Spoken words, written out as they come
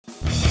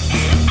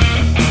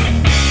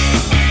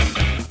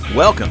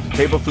Welcome to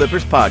Table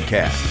Flippers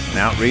Podcast, an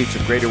outreach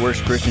of Greater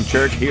Works Christian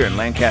Church here in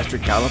Lancaster,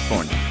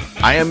 California.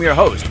 I am your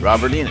host,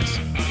 Robert Enos.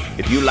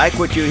 If you like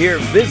what you hear,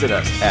 visit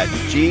us at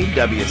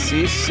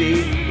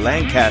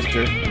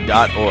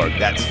gwcclancaster.org.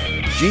 That's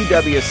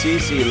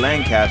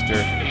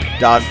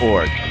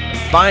gwcclancaster.org.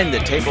 Find the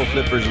Table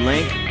Flippers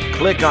link,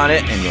 click on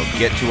it, and you'll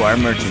get to our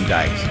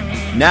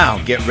merchandise.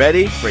 Now, get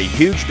ready for a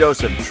huge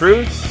dose of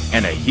truth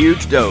and a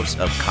huge dose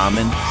of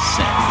common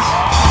sense.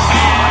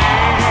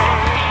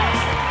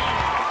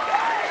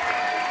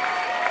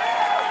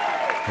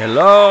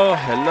 Hello,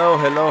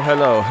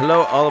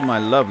 all of my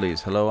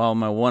lovelies. Hello, all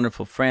my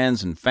wonderful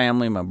friends and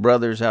family, my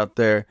brothers out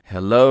there.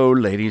 Hello,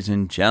 ladies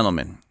and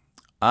gentlemen.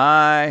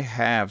 I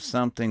have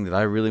something that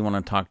I really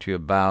want to talk to you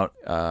about.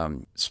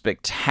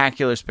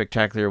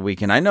 Spectacular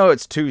weekend. I know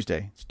it's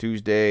Tuesday. It's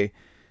Tuesday,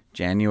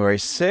 January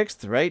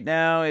 6th. Right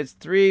now, it's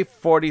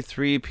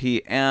 3:43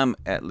 p.m.,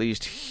 at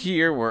least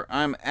here where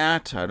I'm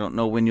at. I don't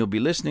know when you'll be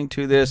listening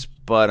to this,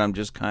 but I'm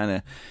just kind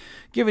of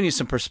giving you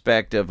some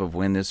perspective of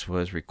when this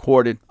was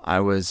recorded. I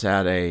was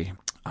at an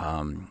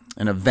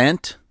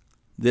event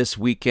this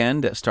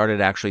weekend that started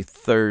actually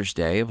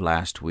Thursday of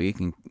last week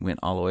and went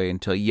all the way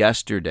until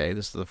yesterday.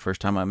 This is the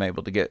first time I'm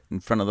able to get in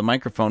front of the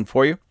microphone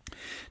for you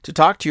to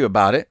talk to you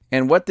about it.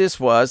 And what this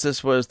was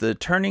the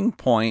Turning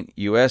Point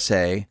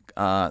USA,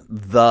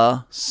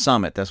 the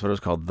Summit. That's what it was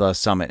called, the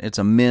Summit. It's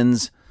a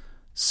men's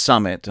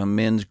summit, a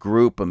men's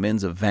group, a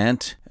men's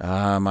event.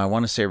 I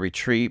want to say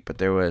retreat,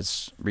 but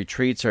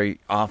retreats are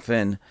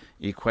often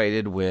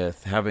equated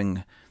with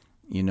having,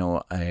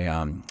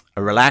 a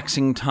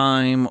relaxing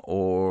time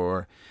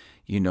or,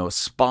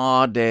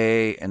 spa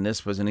day, and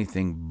this was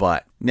anything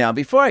but. Now,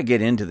 before I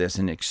get into this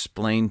and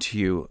explain to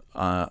you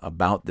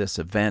about this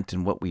event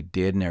and what we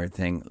did and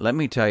everything, let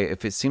me tell you,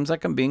 if it seems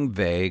like I'm being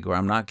vague or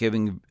I'm not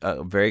giving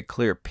a very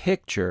clear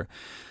picture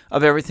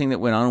of everything that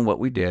went on and what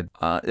we did,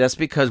 that's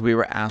because we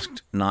were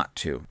asked not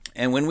to.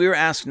 And when we were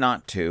asked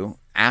not to,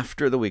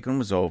 after the weekend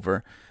was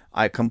over,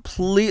 I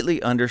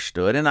completely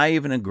understood, and I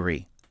even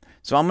agree.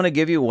 So I'm going to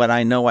give you what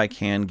I know I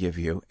can give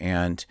you,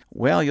 and,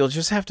 well, you'll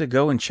just have to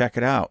go and check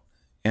it out.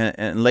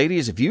 And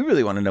ladies, if you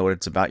really want to know what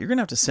it's about, you're going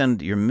to have to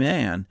send your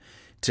man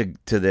to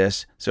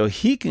this so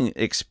he can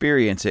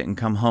experience it and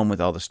come home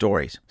with all the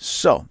stories.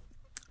 So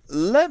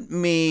let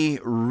me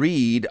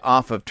read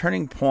off of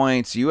Turning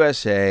Points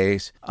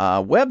USA's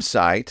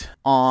website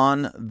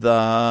on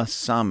the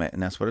summit,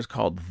 and that's what it's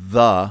called,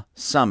 the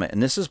Summit.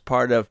 And this is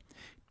part of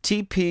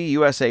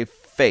TPUSA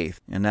Faith,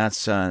 and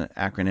that's an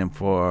acronym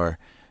for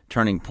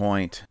Turning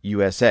Point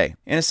USA.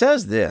 And it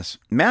says this: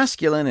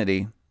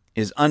 masculinity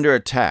is under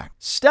attack.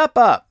 Step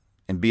up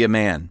and be a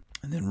man.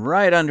 And then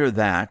right under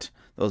that,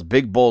 those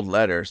big bold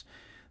letters,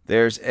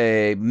 there's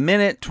a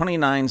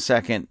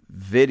 29-second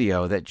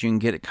video that you can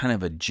get kind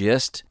of a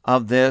gist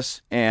of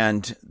this.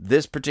 And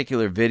this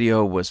particular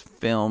video was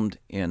filmed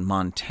in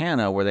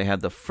Montana, where they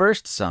had the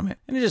first summit.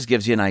 And it just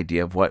gives you an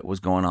idea of what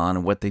was going on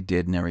and what they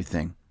did and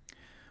everything.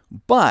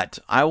 But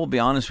I will be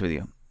honest with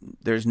you,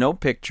 there's no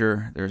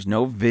picture, there's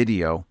no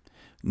video,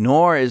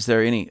 nor is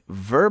there any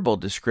verbal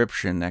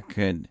description that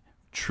could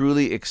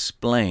truly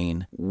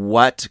explain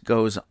what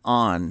goes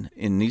on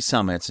in these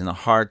summits, in the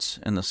hearts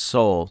and the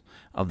soul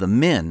of the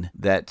men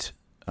that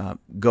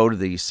go to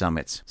these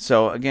summits.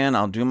 So again,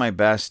 I'll do my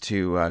best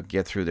to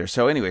get through there.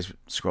 So anyways,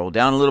 scroll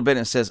down a little bit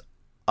and it says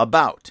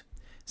about.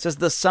 It says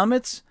the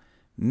summit's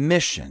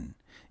mission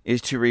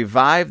is to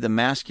revive the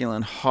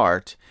masculine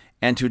heart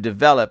and to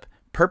develop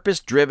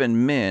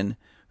purpose-driven men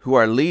who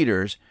are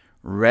leaders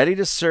ready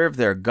to serve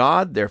their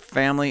God, their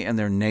family, and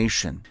their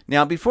nation.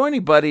 Now, before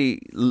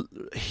anybody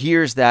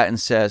hears that and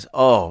says,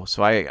 oh,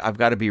 so I've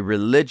got to be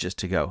religious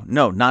to go.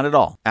 No, not at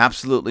all.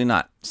 Absolutely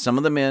not. Some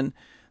of the men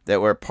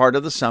that were part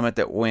of the summit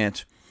that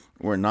went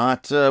were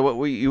not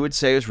what you would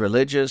say is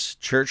religious,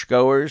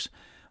 churchgoers.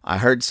 I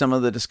heard some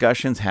of the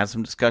discussions, had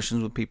some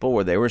discussions with people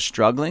where they were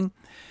struggling.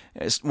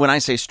 When I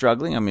say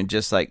struggling, I mean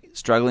just like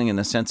struggling in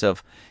the sense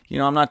of,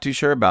 I'm not too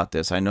sure about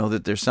this. I know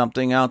that there's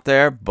something out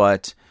there,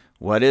 but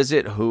what is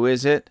it? Who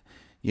is it?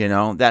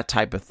 That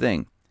type of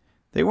thing.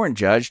 They weren't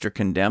judged or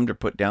condemned or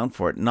put down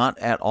for it. Not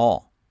at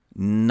all.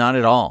 Not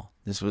at all.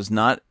 This was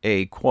not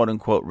a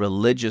quote-unquote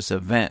religious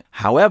event.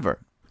 However,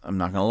 I'm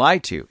not going to lie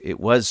to you, it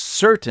was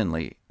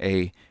certainly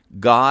a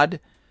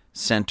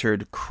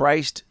God-centered,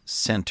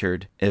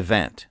 Christ-centered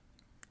event.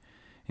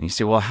 And you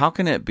say, well, how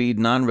can it be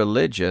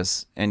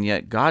non-religious and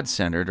yet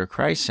God-centered or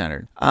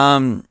Christ-centered?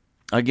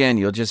 Again,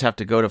 you'll just have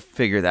to go to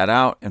figure that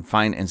out and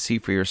find and see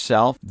for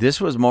yourself.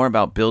 This was more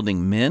about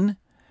building men,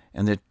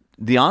 and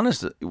the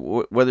honest,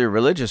 whether you're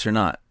religious or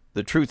not,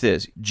 the truth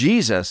is,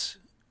 Jesus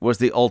was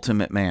the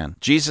ultimate man.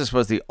 Jesus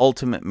was the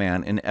ultimate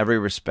man in every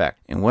respect.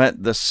 And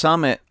what the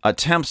summit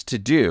attempts to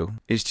do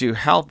is to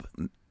help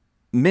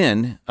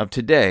men of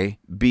today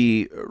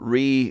be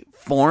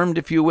reformed,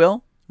 if you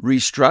will,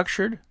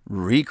 restructured,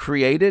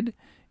 recreated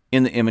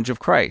in the image of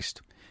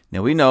Christ.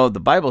 Now we know the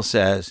Bible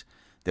says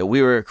that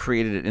we were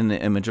created in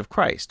the image of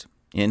Christ,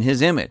 in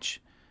His image.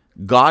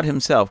 God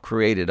Himself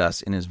created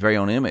us in His very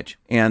own image.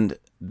 And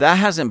that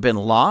hasn't been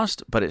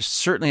lost, but it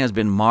certainly has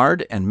been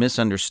marred and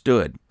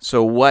misunderstood.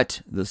 So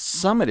what the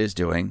summit is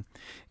doing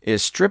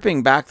is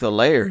stripping back the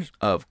layers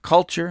of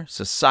culture,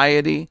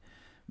 society,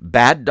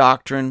 bad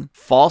doctrine,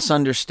 false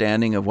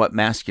understanding of what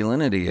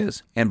masculinity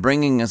is, and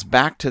bringing us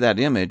back to that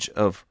image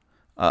of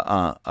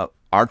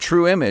our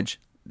true image,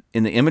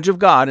 in the image of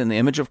God, in the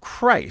image of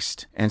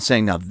Christ, and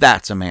saying, now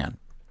that's a man.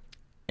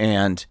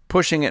 And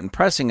pushing it and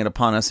pressing it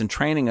upon us and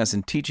training us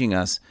and teaching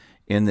us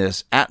in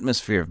this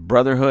atmosphere of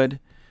brotherhood,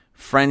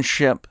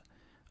 friendship,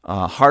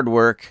 hard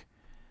work,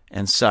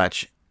 and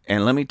such.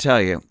 And let me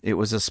tell you, it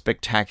was a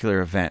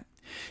spectacular event.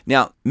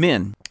 Now,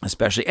 men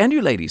especially, and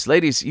you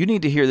ladies, you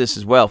need to hear this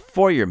as well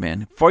for your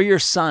men, for your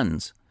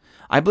sons.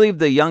 I believe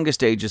the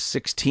youngest age is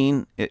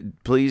 16.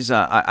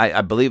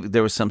 I believe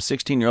there was some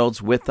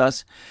 16-year-olds with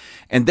us,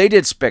 and they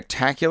did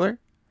spectacular.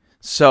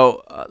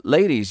 So,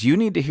 ladies, you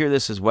need to hear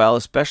this as well,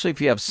 especially if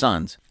you have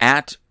sons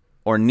at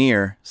or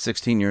near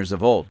 16 years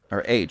of old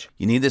or age.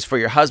 You need this for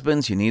your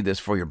husbands. You need this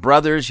for your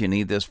brothers. You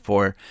need this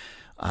for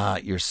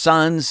your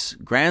sons,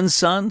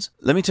 grandsons.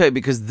 Let me tell you,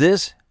 because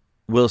this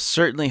will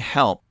certainly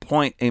help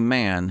point a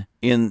man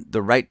in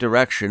the right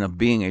direction of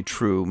being a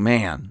true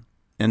man.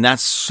 And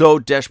that's so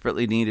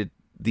desperately needed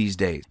these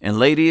days. And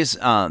ladies,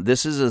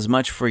 this is as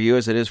much for you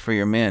as it is for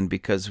your men,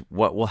 because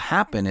what will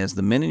happen is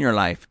the men in your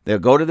life, they'll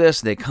go to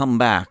this, they come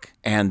back,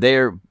 and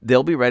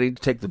they'll be ready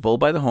to take the bull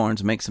by the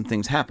horns and make some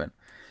things happen.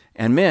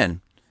 And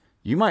men,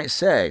 you might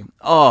say,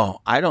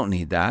 oh, I don't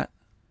need that.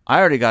 I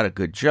already got a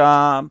good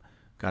job,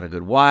 got a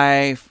good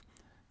wife,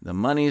 the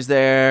money's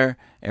there,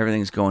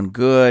 everything's going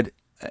good.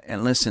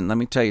 And listen, let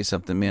me tell you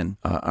something, men.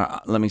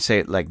 Let me say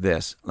it like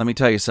this. Let me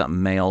tell you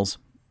something, males.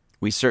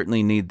 We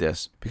certainly need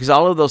this, because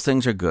all of those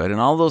things are good. And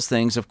all those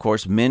things, of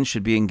course, men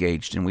should be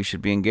engaged in. We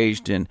should be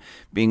engaged in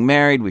being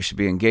married. We should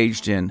be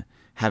engaged in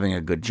having a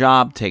good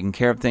job, taking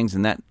care of things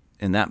in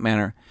that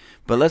manner.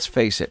 But let's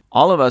face it,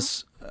 all of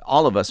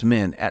us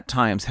men at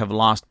times have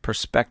lost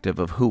perspective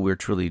of who we're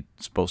truly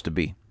supposed to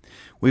be.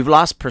 We've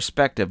lost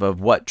perspective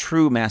of what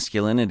true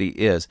masculinity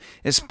is,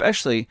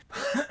 especially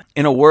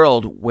in a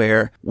world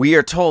where we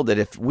are told that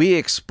if we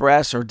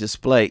express or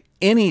display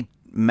any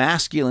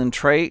masculine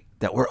trait,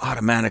 that we're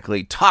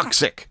automatically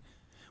toxic.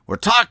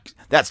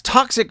 That's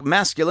toxic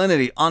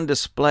masculinity on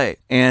display,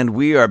 and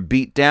we are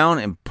beat down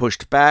and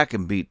pushed back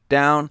and beat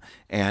down,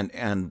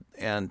 and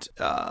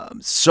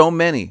so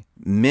many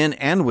men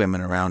and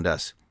women around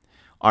us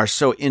are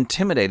so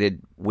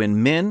intimidated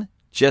when men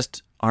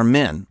just are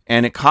men,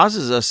 and it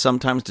causes us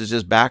sometimes to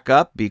just back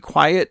up, be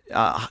quiet,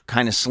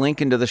 kind of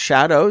slink into the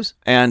shadows,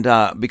 and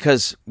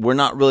because we're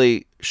not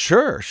really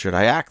sure, should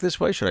I act this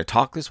way? Should I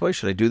talk this way?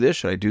 Should I do this?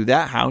 Should I do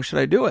that? How should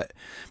I do it?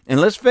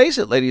 And let's face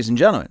it, ladies and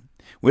gentlemen,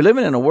 we're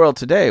living in a world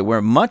today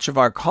where much of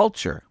our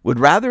culture would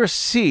rather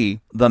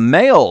see the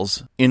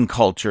males in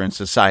culture and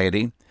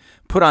society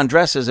put on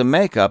dresses and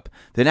makeup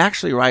than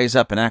actually rise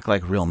up and act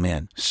like real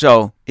men.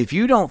 So if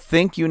you don't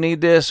think you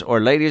need this, or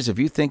ladies, if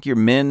you think your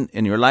men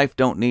in your life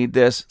don't need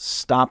this,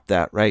 stop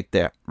that right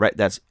there. Right?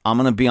 I'm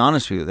going to be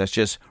honest with you. That's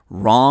just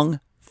wrong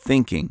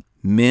thinking.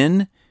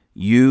 Men,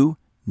 you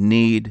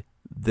need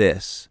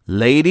this.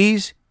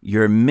 Ladies,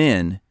 your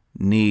men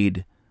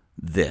need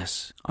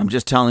this. I'm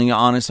just telling you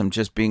honest. I'm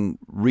just being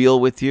real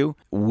with you.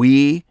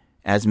 We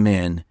as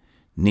men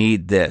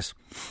need this.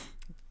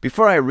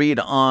 Before I read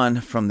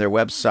on from their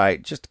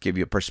website, just to give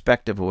you a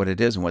perspective of what it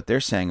is and what they're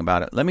saying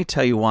about it, let me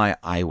tell you why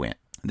I went.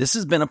 This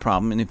has been a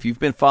problem, and if you've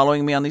been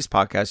following me on these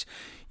podcasts,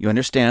 you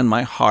understand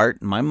my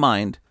heart and my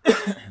mind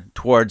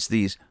towards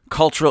these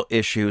cultural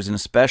issues, and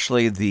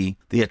especially the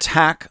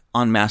attack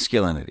on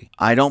masculinity.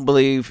 I don't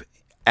believe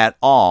at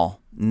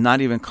all, not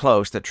even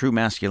close, that true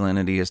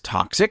masculinity is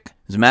toxic.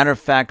 As a matter of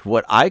fact,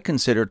 what I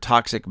consider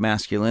toxic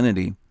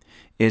masculinity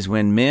is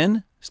when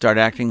men start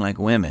acting like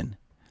women.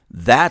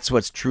 That's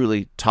what's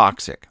truly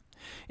toxic.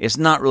 It's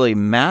not really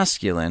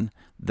masculine.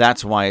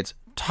 That's why it's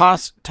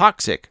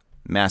toxic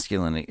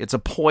masculinity. It's a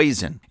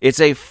poison. It's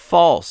a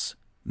false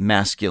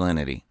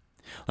masculinity.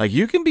 Like,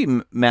 you can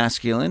be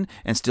masculine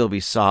and still be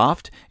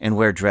soft and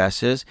wear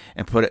dresses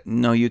and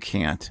no, you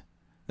can't.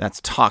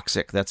 That's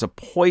toxic. That's a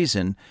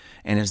poison,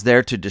 and is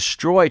there to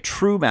destroy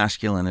true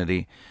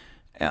masculinity,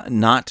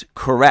 not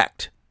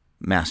correct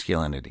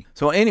masculinity.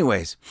 So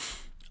anyways,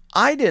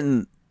 I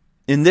didn't,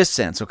 in this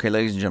sense, okay,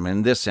 ladies and gentlemen,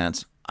 in this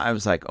sense, I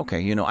was like,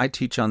 okay, I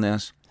teach on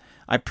this.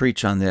 I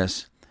preach on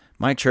this.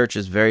 My church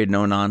is very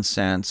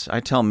no-nonsense.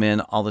 I tell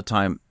men all the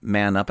time,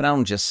 man up. And I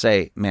don't just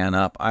say man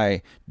up.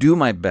 I do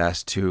my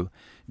best to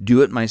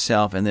do it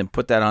myself and then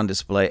put that on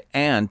display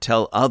and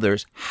tell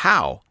others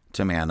how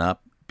to man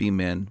up, be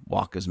men,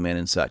 walk as men,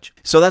 and such.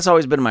 So that's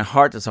always been in my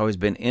heart. That's always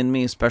been in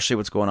me, especially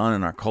what's going on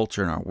in our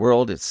culture and our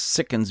world. It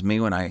sickens me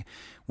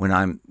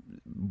when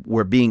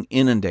we're being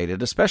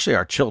inundated, especially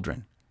our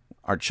children.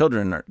 Our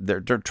children, they're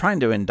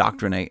trying to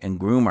indoctrinate and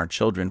groom our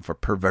children for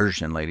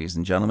perversion, ladies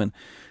and gentlemen.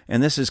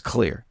 And this is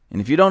clear. And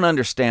if you don't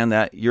understand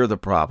that, you're the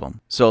problem.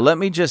 So let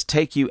me just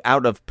take you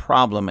out of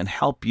problem and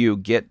help you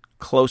get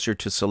closer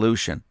to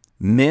solution.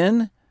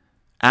 Men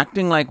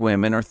acting like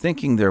women or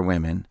thinking they're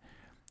women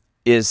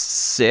is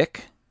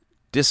sick,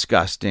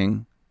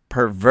 disgusting,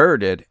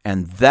 perverted,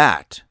 and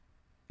that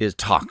is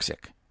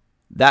toxic.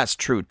 That's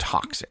true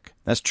toxic.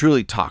 That's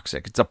truly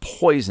toxic. It's a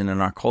poison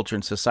in our culture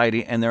and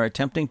society, and they're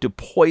attempting to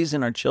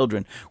poison our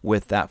children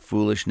with that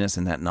foolishness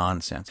and that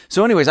nonsense.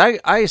 So anyways,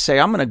 I say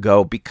I'm going to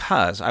go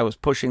because I was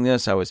pushing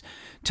this. I was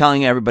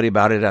telling everybody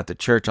about it at the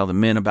church, all the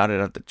men about it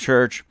at the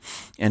church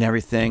and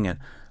everything, and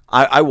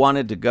I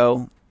wanted to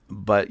go.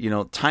 But,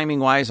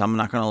 timing-wise, I'm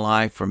not going to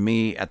lie, for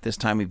me, at this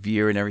time of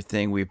year and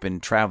everything, we've been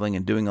traveling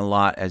and doing a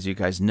lot, as you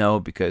guys know,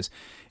 because,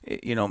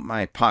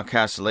 my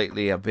podcasts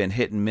lately have been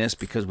hit and miss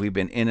because we've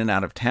been in and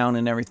out of town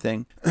and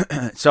everything.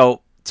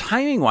 So,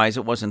 timing-wise,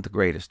 it wasn't the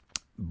greatest.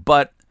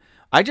 But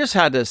I just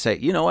had to say,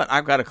 you know what,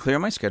 I've got to clear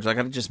my schedule. I've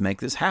got to just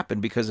make this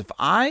happen, because if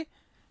I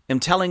am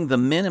telling the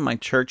men in my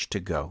church to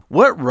go,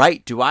 what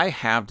right do I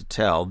have to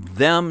tell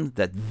them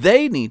that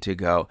they need to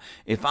go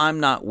if I'm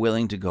not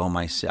willing to go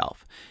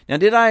myself? Now,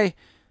 did I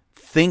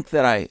think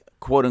that I,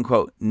 quote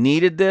unquote,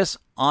 needed this?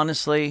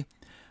 Honestly,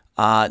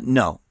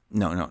 no,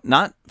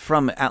 not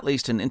from at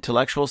least an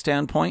intellectual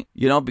standpoint,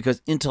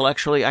 because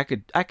intellectually I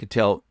could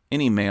tell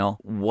any male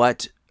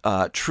what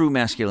true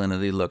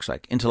masculinity looks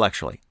like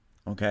intellectually.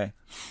 Okay.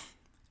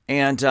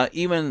 And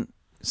even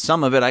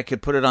some of it, I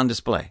could put it on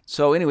display.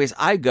 So anyways,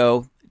 I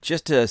go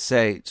just to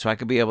say, so I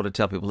could be able to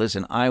tell people,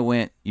 listen, I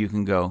went, you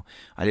can go.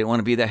 I didn't want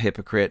to be that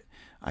hypocrite.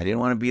 I didn't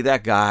want to be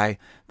that guy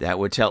that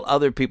would tell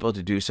other people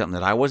to do something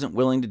that I wasn't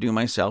willing to do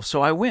myself.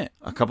 So I went.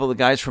 A couple of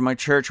the guys from my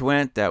church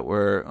went that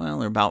were,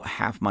 they're about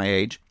half my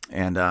age.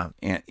 And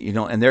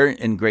they're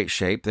in great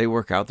shape. They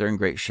work out. They're in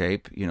great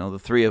shape. The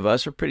three of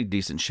us are pretty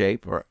decent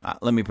shape. Or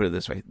let me put it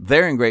this way.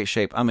 They're in great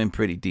shape. I'm in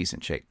pretty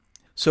decent shape.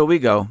 So we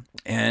go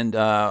and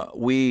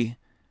we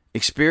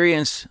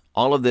experience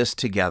all of this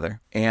together.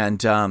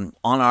 And on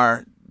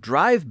our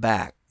drive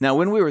back, now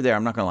when we were there,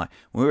 I'm not going to lie,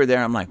 when we were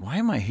there, I'm like, why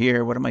am I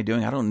here? What am I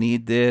doing? I don't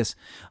need this.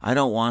 I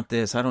don't want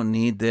this. I don't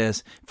need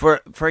this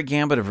for a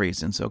gambit of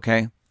reasons,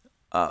 okay?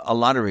 A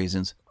lot of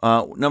reasons.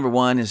 Number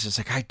one is just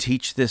like, I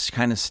teach this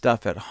kind of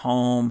stuff at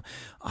home.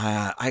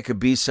 I could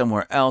be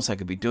somewhere else. I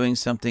could be doing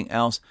something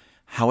else.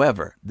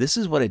 However, this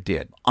is what it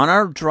did. On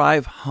our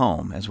drive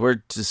home, as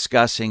we're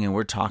discussing and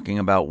we're talking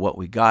about what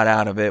we got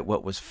out of it,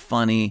 what was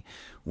funny,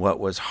 what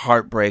was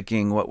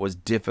heartbreaking, what was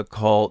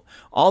difficult,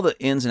 all the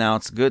ins and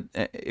outs, good.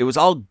 It was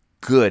all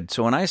good.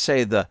 So when I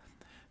say the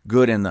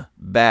good and the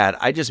bad,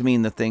 I just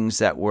mean the things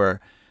that were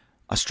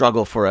a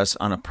struggle for us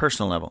on a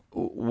personal level.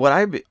 What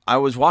I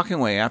was walking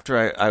away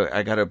after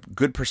I got a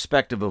good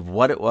perspective of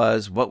what it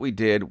was, what we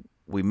did,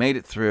 we made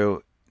it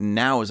through.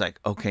 Now it was like,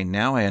 okay,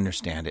 now I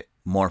understand it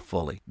more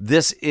fully.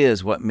 This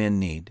is what men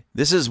need.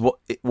 This is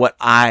what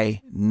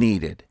I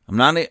needed. I'm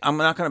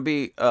not going to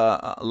be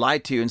lie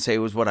to you and say it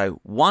was what I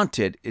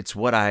wanted. It's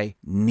what I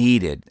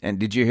needed. And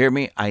did you hear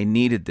me? I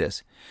needed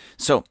this.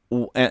 So,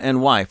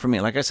 and why? For me,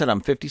 like I said,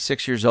 I'm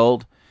 56 years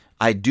old.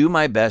 I do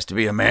my best to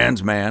be a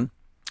man's man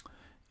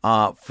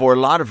for a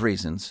lot of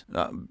reasons.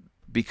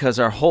 Because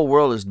our whole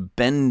world is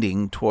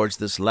bending towards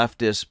this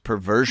leftist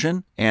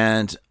perversion,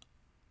 and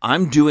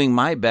I'm doing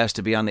my best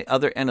to be on the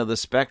other end of the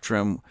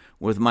spectrum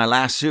with my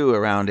lasso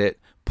around it,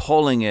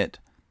 pulling it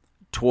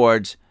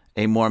towards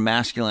a more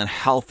masculine,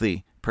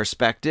 healthy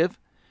perspective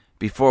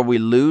before we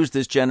lose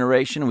this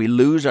generation, we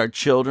lose our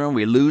children,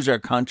 we lose our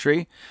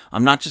country.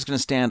 I'm not just going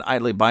to stand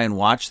idly by and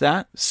watch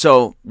that.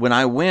 So when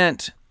I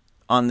went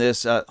on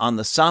this on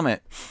the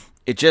summit,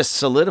 it just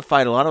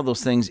solidified a lot of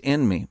those things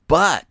in me.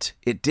 But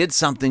it did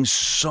something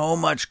so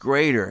much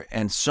greater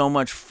and so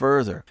much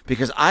further,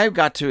 because I've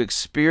got to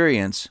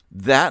experience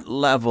that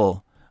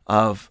level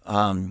of,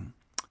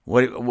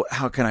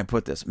 how can I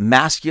put this?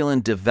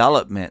 Masculine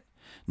development,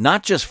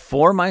 not just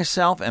for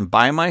myself and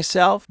by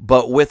myself,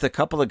 but with a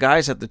couple of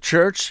guys at the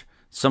church,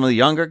 some of the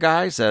younger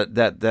guys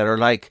that are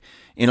like,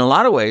 in a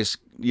lot of ways,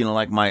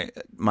 like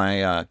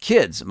my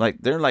kids, like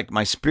they're like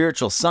my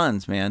spiritual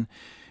sons, man.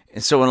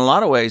 And so in a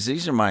lot of ways,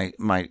 these are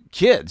my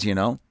kids,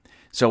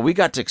 So we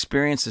got to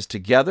experience this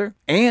together,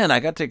 and I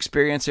got to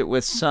experience it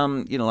with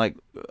some, like,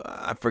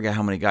 I forget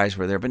how many guys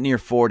were there, but near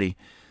 40.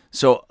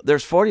 So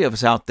there's 40 of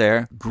us out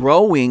there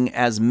growing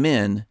as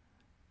men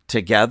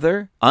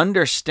together,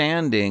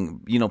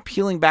 understanding,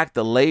 peeling back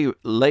the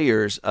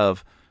layers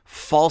of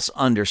false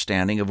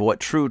understanding of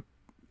what true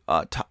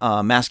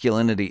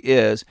masculinity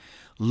is,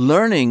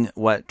 learning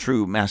what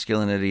true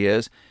masculinity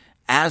is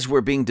as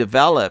we're being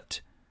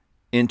developed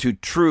into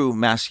true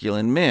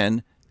masculine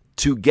men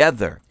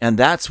together. And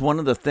that's one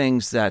of the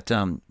things that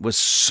was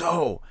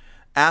so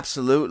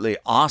absolutely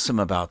awesome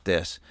about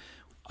this.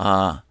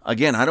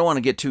 Again, I don't want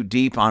to get too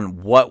deep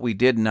on what we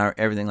did and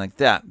everything like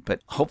that,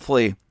 but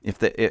hopefully if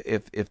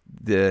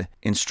the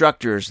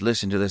instructors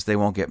listen to this, they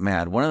won't get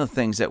mad. One of the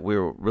things that we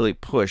were really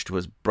pushed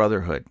was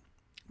brotherhood,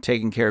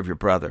 taking care of your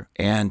brother.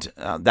 And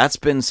that's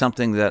been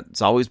something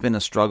that's always been a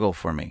struggle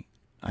for me.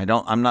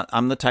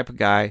 I'm the type of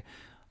guy,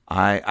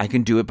 I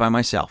can do it by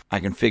myself. I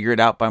can figure it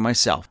out by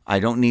myself. I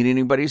don't need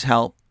anybody's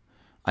help.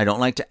 I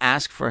don't like to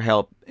ask for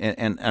help.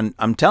 And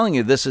I'm telling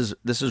you, this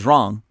is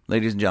wrong,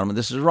 ladies and gentlemen.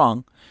 This is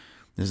wrong.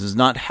 This is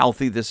not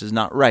healthy. This is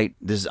not right.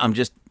 I'm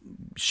just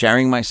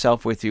sharing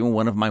myself with you,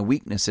 one of my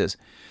weaknesses.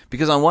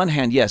 Because on one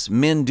hand, yes,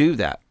 men do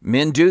that.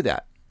 Men do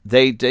that.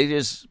 They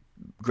just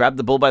grab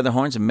the bull by the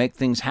horns and make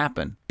things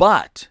happen.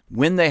 But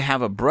when they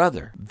have a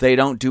brother, they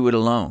don't do it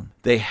alone.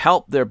 They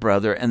help their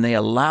brother, and they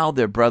allow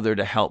their brother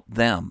to help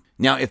them.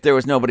 Now, if there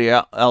was nobody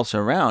else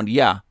around,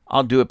 yeah,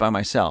 I'll do it by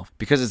myself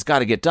because it's got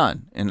to get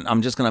done. And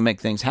I'm just going to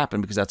make things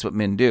happen because that's what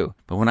men do.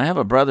 But when I have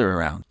a brother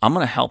around, I'm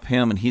going to help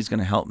him and he's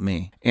going to help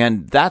me.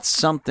 And that's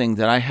something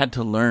that I had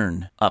to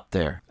learn up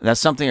there.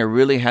 That's something I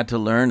really had to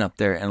learn up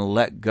there and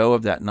let go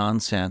of that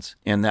nonsense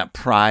and that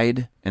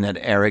pride and that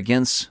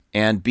arrogance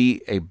and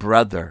be a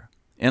brother.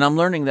 And I'm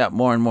learning that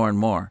more and more and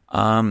more.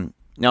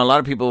 Now, a lot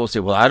of people will say,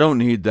 well, I don't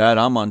need that.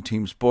 I'm on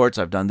team sports.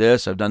 I've done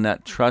this. I've done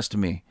that. Trust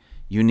me,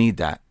 you need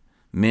that.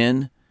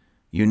 Men,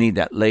 you need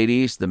that.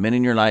 Ladies, the men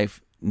in your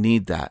life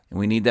need that. And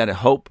we need that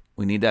hope.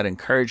 We need that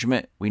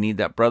encouragement. We need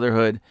that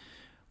brotherhood.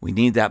 We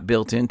need that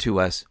built into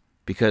us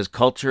because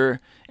culture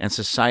and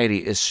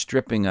society is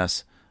stripping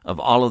us of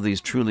all of these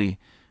truly,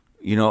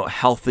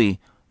 healthy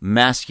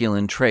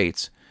masculine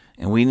traits.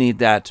 And we need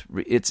that.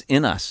 It's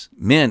in us.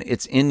 Men,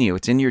 it's in you.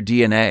 It's in your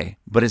DNA.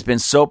 But it's been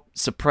so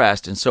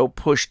suppressed and so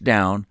pushed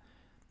down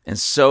and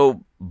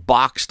so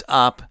boxed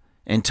up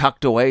and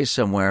tucked away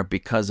somewhere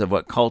because of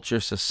what culture,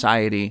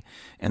 society,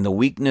 and the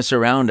weakness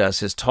around us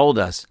has told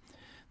us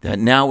that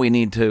now we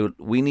need to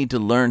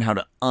learn how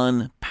to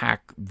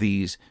unpack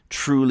these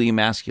truly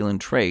masculine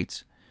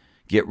traits,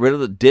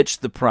 ditch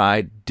the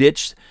pride,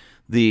 ditch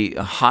the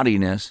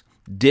haughtiness,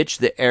 ditch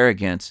the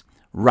arrogance,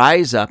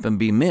 rise up and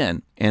be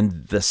men.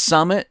 And the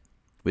summit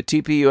with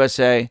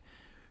TPUSA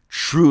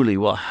truly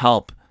will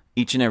help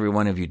each and every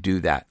one of you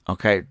do that,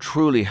 okay?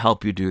 Truly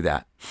help you do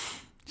that.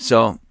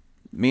 So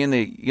me and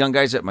the young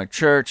guys at my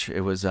church,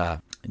 it was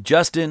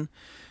Justin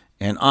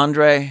and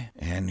Andre,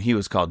 and he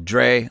was called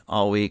Dre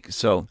all week.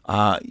 So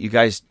you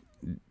guys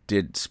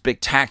did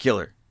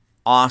spectacular.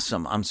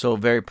 Awesome. I'm so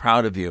very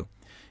proud of you.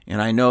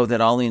 And I know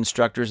that all the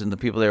instructors and the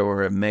people there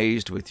were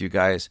amazed with you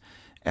guys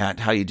at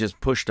how you just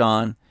pushed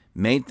on,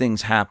 made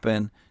things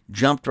happen,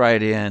 jumped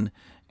right in,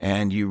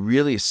 and you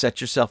really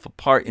set yourself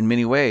apart in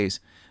many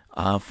ways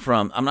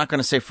from, I'm not going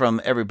to say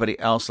from everybody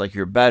else like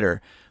you're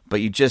better,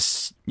 but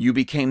you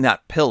became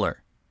that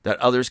pillar that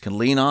others can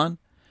lean on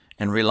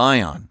and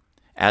rely on,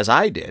 as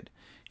I did.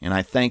 And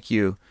I thank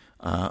you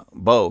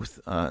both.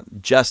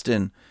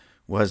 Justin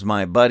was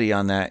my buddy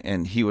on that,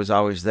 and he was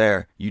always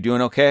there. You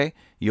doing okay?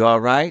 You all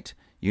right?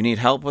 You need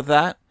help with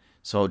that?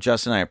 So,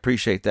 Justin, I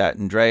appreciate that.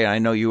 And Dre, I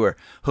know you were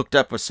hooked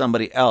up with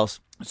somebody else,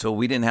 so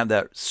we didn't have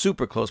that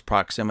super close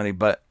proximity.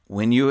 But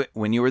when you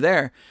were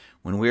there,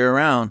 when we were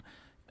around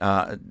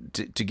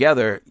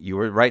together, you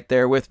were right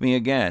there with me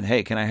again.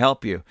 Hey, can I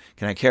help you?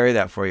 Can I carry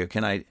that for you?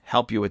 Can I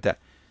help you with that?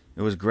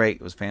 It was great.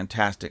 It was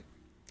fantastic.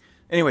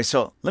 Anyway,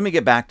 so let me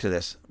get back to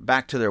this,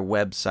 back to their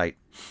website.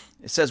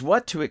 It says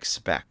what to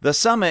expect. The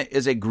summit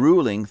is a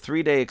grueling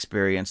 3-day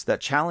experience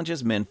that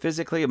challenges men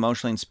physically,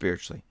 emotionally, and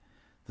spiritually.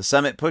 The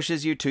summit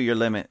pushes you to your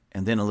limit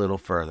and then a little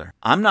further.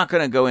 I'm not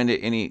going to go into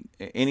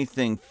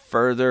anything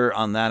further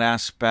on that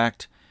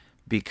aspect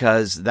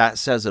because that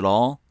says it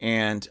all.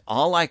 And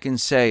all I can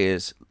say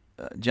is,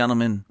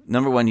 gentlemen,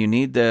 number one, you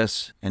need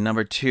this. And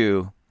number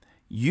two,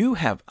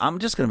 I'm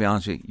just going to be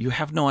honest with you, you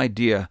have no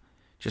idea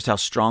just how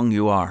strong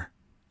you are.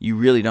 You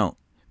really don't.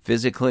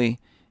 Physically,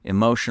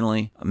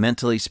 emotionally,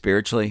 mentally,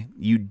 spiritually,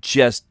 you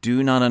just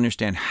do not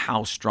understand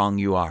how strong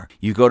you are.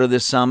 You go to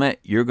this summit,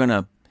 you're going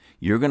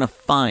to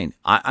find,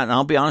 and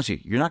I'll be honest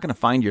with you, you're not going to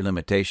find your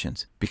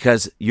limitations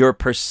because your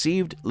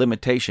perceived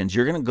limitations,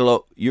 you're going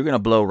to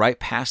blow right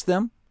past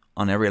them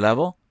on every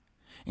level,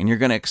 and you're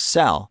going to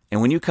excel. And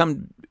when you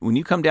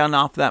come down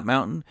off that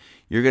mountain,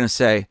 you're going to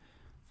say,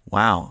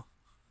 wow,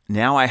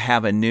 now I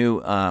have a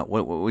new,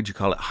 what would you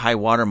call it, high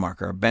water mark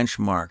or a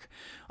benchmark.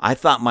 I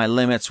thought my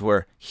limits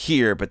were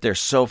here, but they're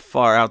so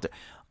far out there.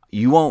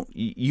 You won't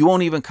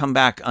even come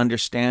back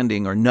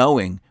understanding or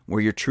knowing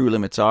where your true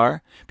limits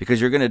are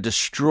because you're going to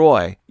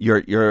destroy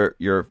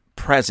your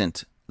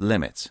present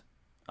limits.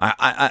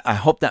 I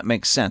hope that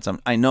makes sense.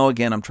 I know,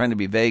 again, I'm trying to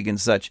be vague and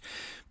such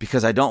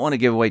because I don't want to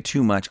give away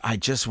too much. I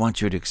just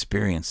want you to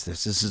experience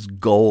this. This is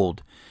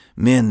gold.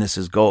 Men, this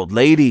is gold.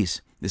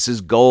 Ladies, this is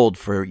gold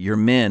for your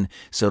men,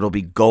 so it'll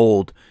be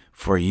gold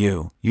for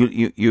you.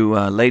 You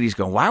ladies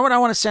go, why would I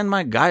want to send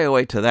my guy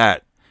away to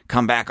that?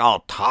 Come back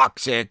all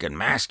toxic and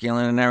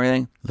masculine and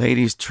everything.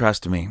 Ladies,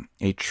 trust me,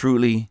 a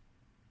truly,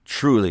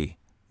 truly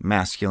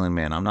masculine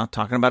man. I'm not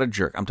talking about a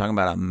jerk. I'm talking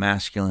about a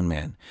masculine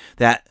man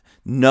that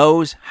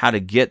knows how to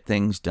get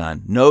things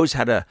done, knows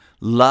how to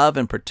love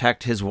and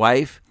protect his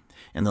wife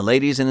and the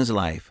ladies in his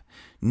life,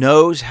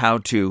 knows how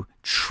to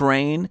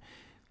train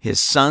his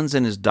sons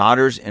and his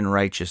daughters in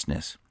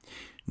righteousness,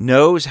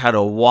 knows how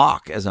to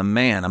walk as a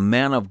man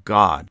of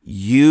God.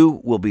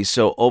 You will be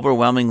so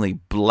overwhelmingly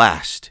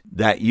blessed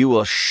that you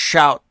will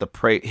shout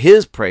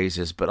his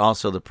praises, but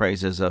also the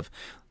praises of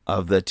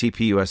the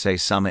TPUSA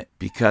Summit,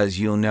 because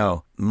you'll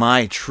know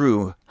my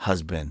true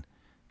husband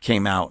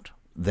came out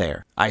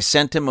there. I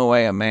sent him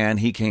away a man.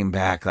 He came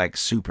back like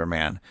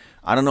Superman.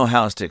 I don't know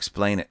how else to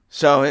explain it.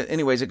 So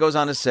anyways, it goes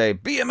on to say,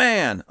 be a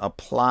man,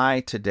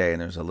 apply today.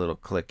 And there's a little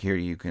click here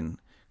you can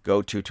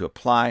go to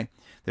apply.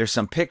 There's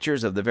some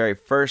pictures of the very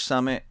first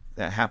summit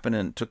that happened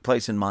and took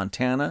place in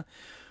Montana.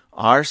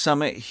 Our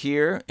summit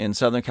here in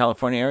Southern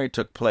California area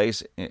took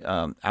place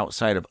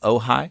outside of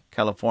Ojai,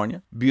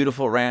 California.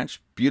 Beautiful ranch,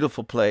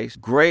 beautiful place,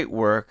 great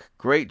work,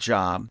 great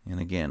job. And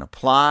again,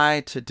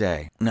 apply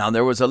today. Now,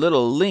 there was a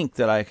little link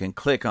that I can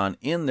click on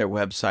in their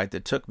website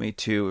that took me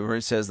to where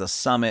it says the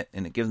summit,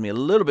 and it gives me a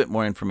little bit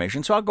more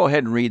information. So I'll go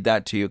ahead and read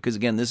that to you because,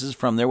 again, this is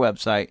from their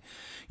website.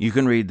 You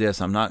can read this.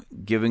 I'm not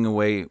giving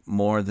away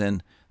more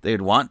than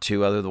they'd want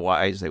to,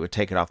 otherwise they would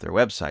take it off their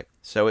website.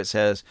 So it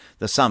says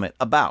the summit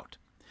about.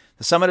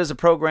 The Summit is a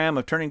program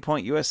of Turning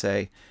Point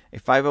USA, a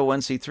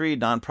 501c3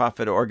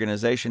 nonprofit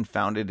organization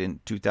founded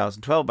in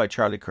 2012 by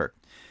Charlie Kirk.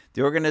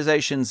 The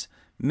organization's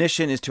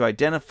mission is to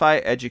identify,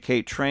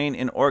 educate, train,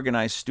 and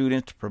organize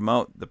students to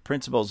promote the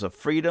principles of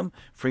freedom,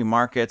 free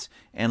markets,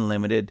 and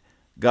limited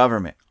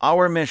government.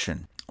 Our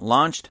mission,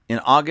 launched in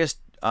August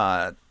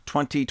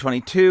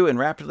 2022 and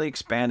rapidly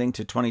expanding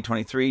to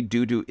 2023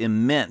 due to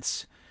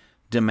immense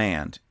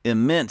demand,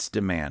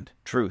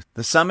 truth.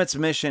 The Summit's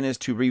mission is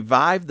to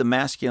revive the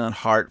masculine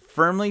heart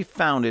firmly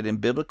founded in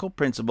biblical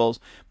principles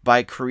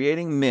by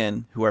creating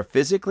men who are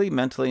physically,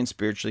 mentally, and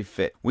spiritually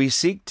fit. We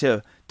seek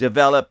to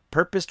develop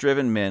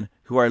purpose-driven men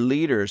who are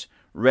leaders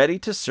ready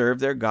to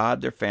serve their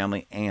God, their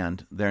family,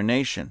 and their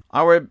nation.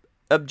 Our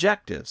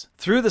objectives.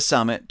 Through the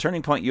Summit,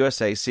 Turning Point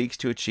USA seeks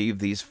to achieve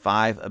these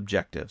 5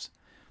 objectives.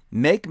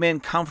 Make men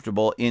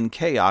comfortable in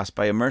chaos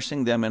by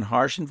immersing them in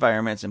harsh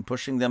environments and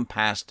pushing them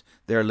past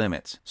their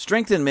limits.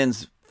 Strengthen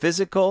men's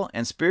physical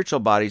and spiritual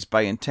bodies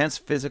by intense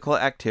physical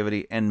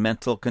activity and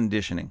mental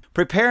conditioning.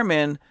 Prepare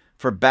men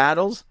for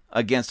battles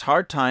against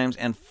hard times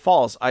and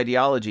false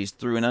ideologies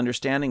through an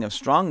understanding of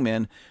strong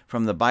men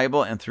from the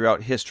Bible and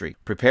throughout history.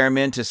 Prepare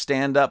men to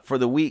stand up for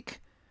the weak,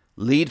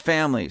 lead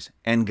families,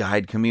 and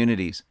guide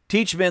communities.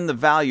 Teach men the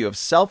value of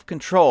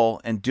self-control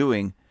and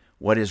doing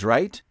what is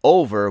right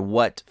over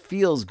what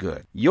feels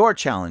good. Your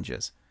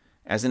challenges.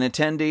 As an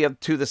attendee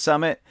to the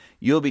summit,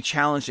 you'll be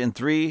challenged in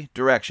 3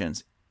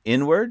 directions: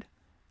 inward,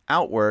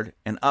 outward,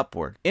 and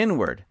upward.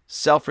 Inward,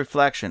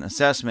 self-reflection,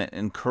 assessment,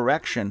 and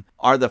correction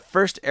are the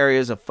first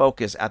areas of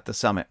focus at the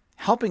summit,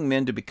 helping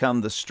men to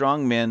become the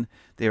strong men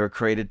they were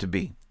created to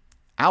be.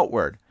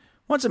 Outward,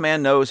 once a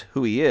man knows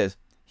who he is,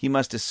 he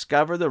must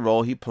discover the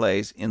role he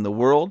plays in the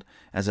world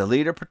as a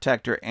leader,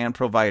 protector, and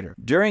provider.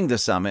 During the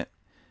summit,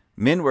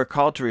 men were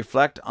called to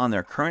reflect on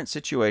their current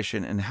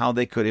situation and how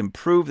they could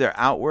improve their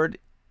outward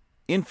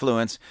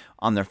influence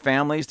on their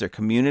families, their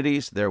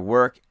communities, their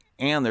work,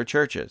 and their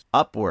churches.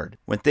 Upward.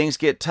 When things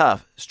get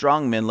tough,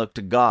 strong men look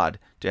to God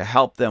to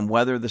help them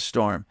weather the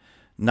storm,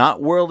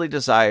 not worldly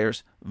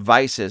desires,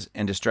 vices,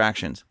 and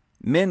distractions.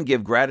 Men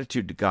give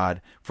gratitude to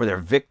God for their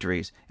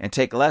victories and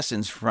take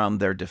lessons from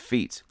their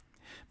defeats.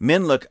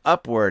 Men look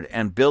upward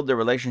and build their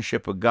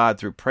relationship with God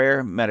through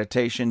prayer,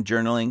 meditation,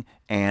 journaling,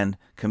 and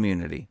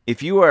community.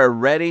 If you are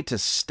ready to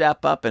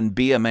step up and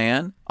be a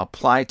man,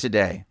 apply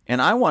today. And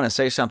I want to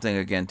say something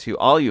again to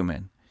all you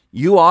men.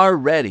 You are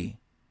ready.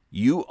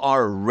 You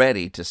are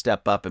ready to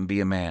step up and be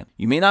a man.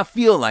 You may not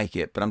feel like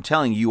it, but I'm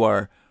telling you, you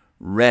are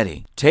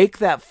ready. Take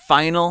that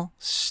final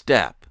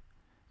step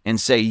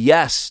and say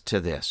yes to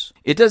this.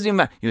 It doesn't even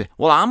matter.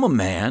 Well, I'm a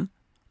man.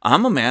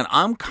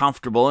 I'm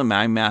comfortable in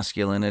my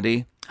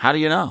masculinity. How do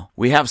you know?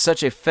 We have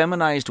such a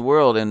feminized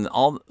world, and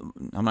I'm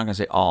not going to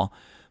say all,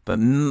 but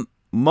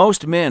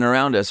most men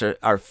around us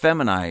are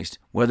feminized,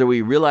 whether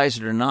we realize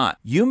it or not.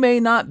 You may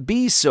not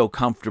be so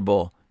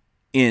comfortable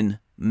in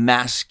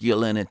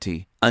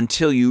masculinity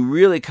until you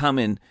really come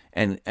in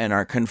and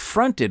are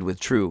confronted with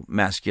true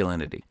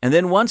masculinity. And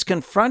then once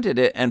confronted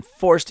it and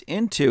forced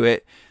into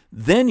it,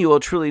 then you will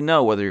truly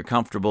know whether you're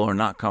comfortable or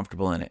not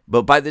comfortable in it.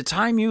 But by the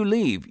time you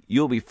leave,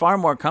 you'll be far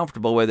more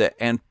comfortable with it,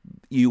 and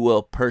you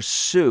will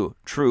pursue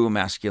true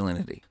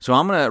masculinity. So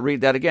I'm going to read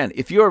that again.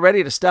 If you are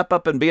ready to step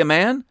up and be a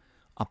man,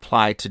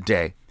 apply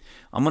today.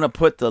 I'm going to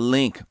put the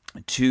link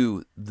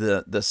to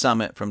the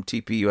summit from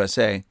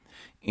TPUSA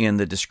in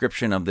the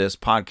description of this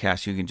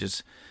podcast. You can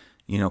just,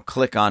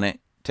 click on it,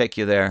 take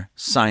you there,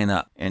 sign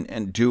up,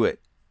 and do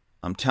it.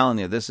 I'm telling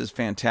you, this is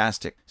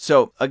fantastic.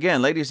 So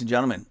again, ladies and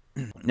gentlemen,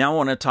 now I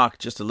want to talk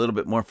just a little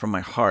bit more from my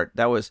heart.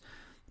 That was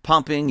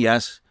pumping,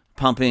 yes,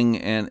 pumping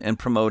and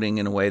promoting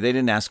in a way. They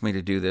didn't ask me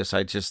to do this.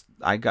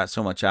 I got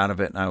so much out of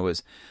it, and I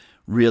was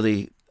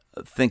really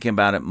thinking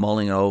about it,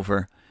 mulling it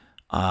over.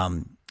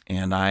 And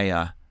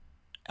I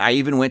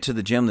even went to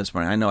the gym this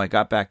morning. I know I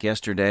got back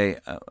yesterday,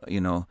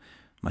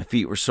 my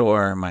feet were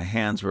sore, my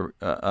hands were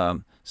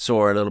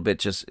sore a little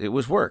bit. It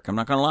was work, I'm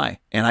not going to lie.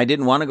 And I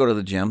didn't want to go to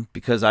the gym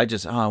because I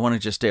want to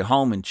just stay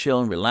home and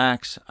chill and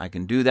relax. I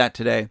can do that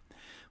today.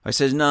 I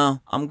says,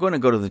 no, I'm going to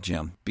go to the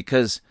gym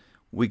because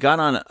we got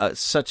on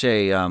such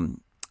a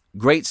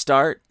great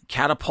start.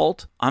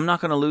 catapult, I'm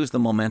not going to lose the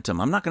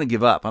momentum. I'm not going to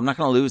give up. I'm not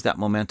going to lose that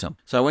momentum.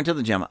 So I went to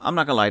the gym. I'm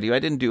not going to lie to you. I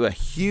didn't do a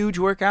huge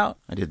workout.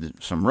 I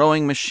did some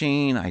rowing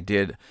machine. I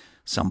did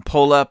some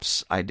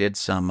pull-ups. I did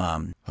some,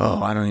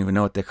 I don't even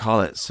know what they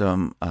call it.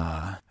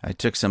 I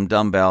took some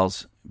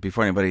dumbbells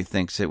before anybody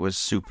thinks it was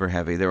super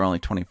heavy. They were only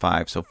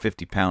 25, so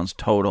 50 pounds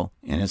total.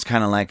 And it's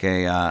kind of like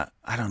I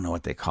don't know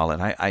what they call it.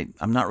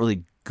 I'm not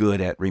really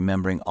good at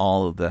remembering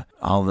all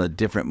the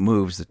different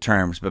moves, the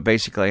terms, but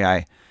basically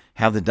I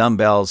have the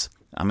dumbbells.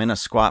 I'm in a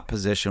squat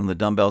position with the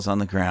dumbbells on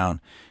the ground,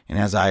 and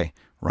as I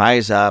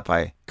rise up,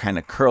 I kind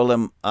of curl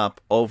them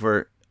up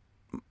over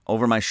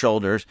my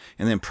shoulders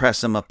and then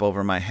press them up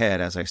over my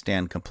head as I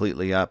stand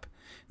completely up.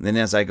 And then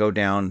as I go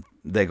down,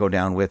 they go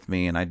down with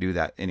me, and I do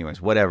that.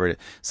 Anyways, whatever.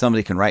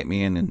 Somebody can write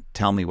me in and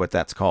tell me what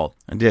that's called.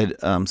 I did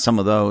some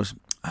of those.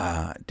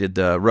 Did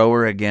the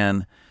rower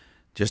again,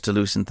 just to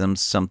loosen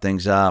some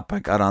things up. I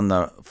got on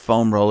the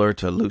foam roller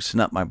to loosen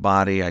up my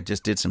body. I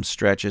just did some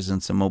stretches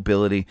and some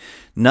mobility.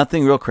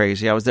 Nothing real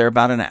crazy. I was there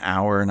about an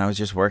hour, and I was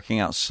just working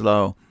out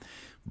slow.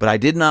 But I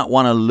did not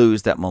want to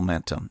lose that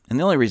momentum. And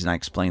the only reason I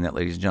explain that,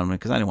 ladies and gentlemen,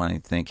 because I didn't want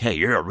to think, hey,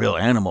 you're a real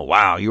animal.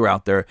 Wow, you were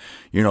out there,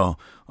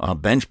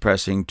 bench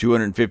pressing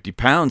 250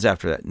 pounds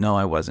after that. No,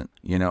 I wasn't,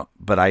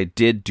 But I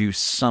did do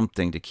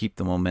something to keep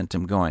the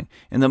momentum going.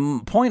 And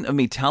the point of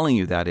me telling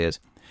you that is,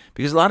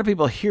 because a lot of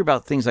people hear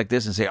about things like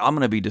this and say, I'm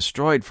going to be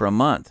destroyed for a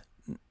month.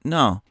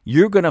 No,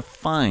 you're going to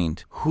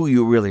find who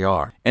you really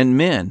are. And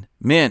men,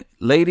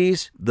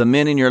 ladies, the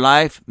men in your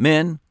life,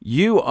 men,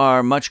 you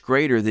are much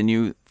greater than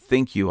you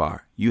think you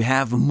are. You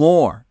have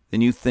more than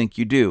you think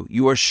you do.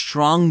 You are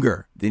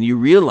stronger than you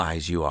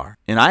realize you are.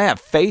 And I have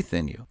faith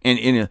in you.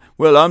 And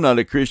well, I'm not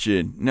a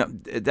Christian. No,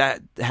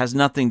 that has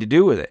nothing to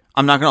do with it.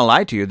 I'm not going to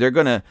lie to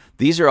you.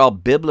 These are all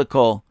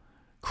biblical,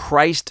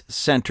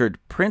 Christ-centered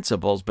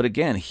principles. But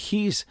again,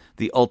 he's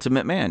the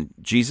ultimate man.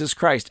 Jesus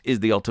Christ is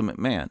the ultimate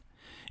man.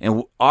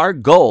 And our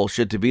goal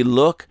should to be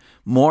look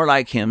more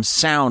like him,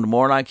 sound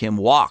more like him,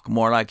 walk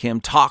more like him,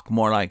 talk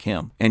more like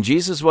him. And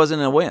Jesus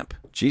wasn't a wimp.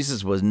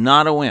 Jesus was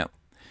not a wimp.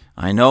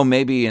 I know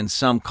maybe in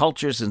some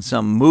cultures and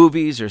some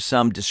movies or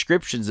some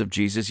descriptions of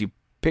Jesus, you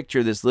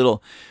picture this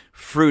little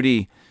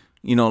fruity,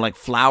 like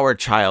flower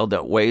child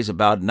that weighs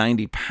about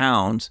 90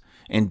 pounds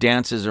and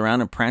dances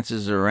around and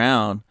prances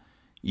around,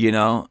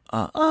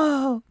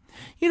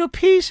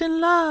 peace and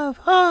love.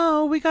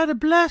 Oh, we got to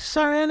bless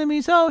our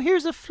enemies. Oh,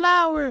 here's a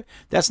flower.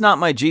 That's not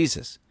my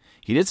Jesus.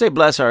 He did say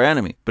bless our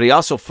enemy, but he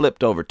also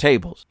flipped over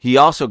tables. He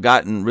also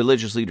got in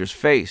religious leaders'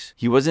 face.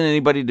 He wasn't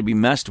anybody to be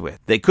messed with.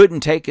 They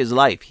couldn't take his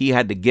life. He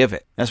had to give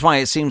it. That's why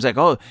it seems like,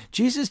 oh,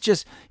 Jesus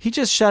just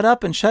shut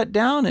up and shut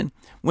down and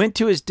went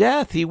to his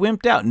death. He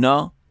wimped out.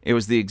 No, it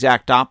was the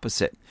exact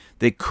opposite.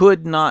 They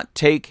could not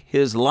take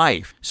his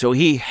life. So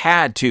he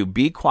had to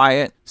be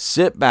quiet,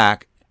 sit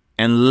back,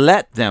 and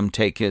let them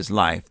take his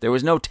life. There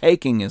was no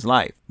taking his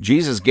life.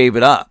 Jesus gave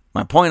it up.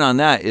 My point on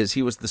that is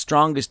he was the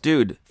strongest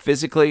dude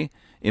physically,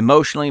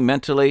 emotionally,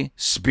 mentally,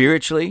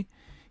 spiritually.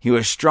 He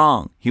was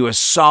strong. He was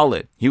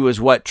solid. He was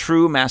what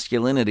true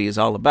masculinity is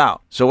all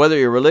about. So whether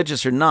you're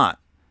religious or not,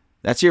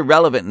 that's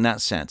irrelevant in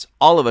that sense.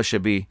 All of us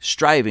should be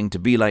striving to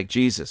be like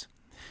Jesus.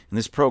 And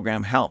this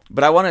program helped.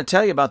 But I want to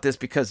tell you about this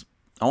because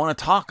I want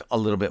to talk a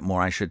little bit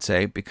more, I should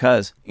say,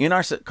 because in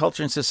our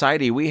culture and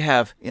society, we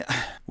have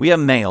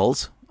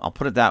males, I'll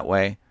put it that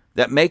way,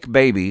 that make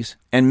babies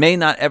and may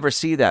not ever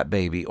see that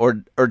baby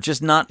or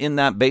just not in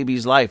that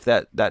baby's life,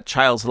 that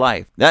child's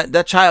life.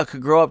 That child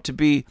could grow up to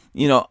be,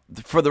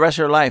 for the rest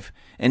of their life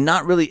and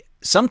not really,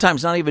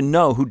 sometimes not even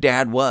know who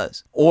dad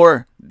was.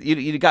 Or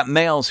you got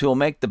males who will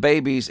make the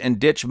babies and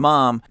ditch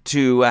mom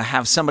to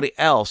have somebody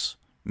else,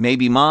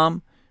 maybe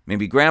mom,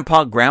 maybe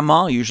grandpa,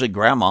 grandma, usually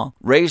grandma,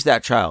 raise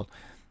that child.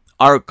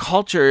 Our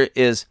culture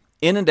is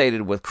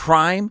inundated with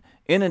crime,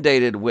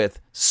 inundated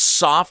with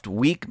soft,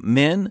 weak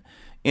men,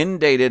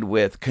 inundated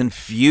with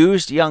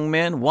confused young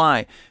men.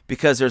 Why?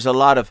 Because there's a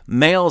lot of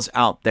males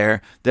out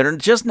there that are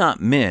just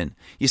not men.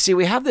 You see,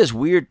 we have this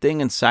weird thing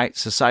in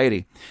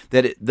society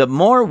that the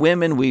more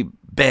women we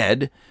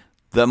bed,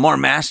 the more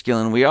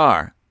masculine we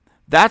are.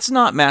 That's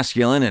not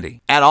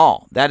masculinity at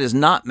all. That is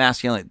not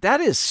masculinity. That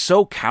is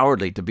so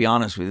cowardly, to be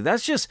honest with you.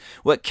 That's just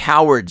what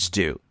cowards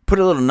do. Put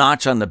a little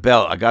notch on the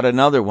belt. I got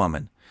another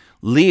woman.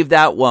 Leave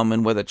that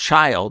woman with a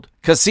child.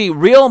 Because, see,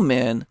 real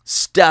men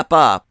step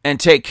up and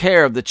take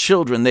care of the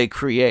children they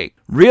create.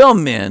 Real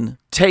men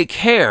take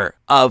care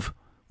of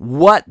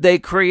what they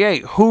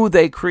create, who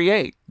they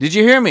create. Did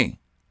you hear me?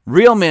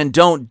 Real men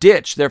don't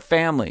ditch their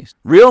families.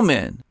 Real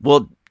men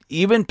will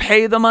even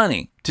pay the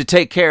money to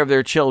take care of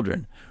their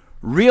children.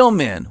 Real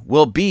men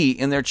will be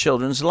in their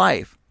children's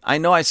life. I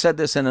know I said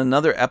this in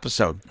another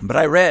episode, but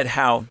I read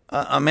how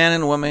a man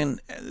and a woman,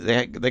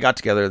 they got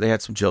together, they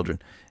had some children.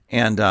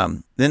 And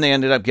then they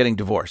ended up getting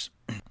divorced.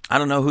 I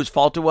don't know whose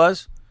fault it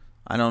was.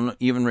 I don't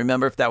even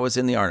remember if that was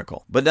in the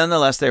article. But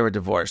nonetheless, they were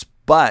divorced.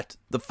 But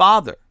the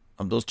father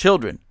of those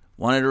children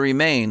wanted to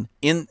remain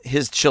in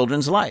his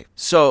children's life.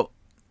 So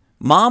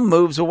mom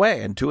moves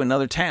away into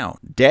another town.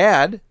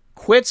 Dad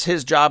quits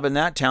his job in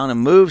that town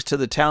and moves to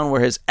the town where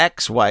his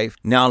ex-wife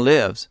now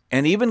lives,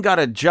 and even got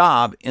a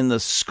job in the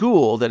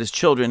school that his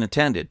children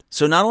attended.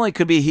 So not only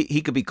could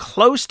he could be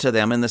close to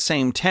them in the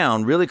same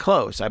town, really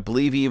close. I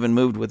believe he even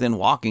moved within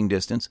walking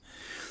distance,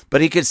 but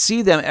he could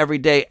see them every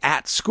day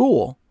at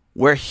school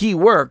where he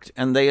worked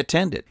and they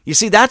attended. You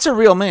see, that's a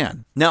real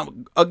man. Now,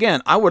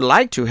 again, I would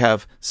like to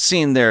have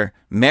seen their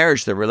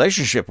marriage, their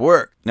relationship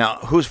work. Now,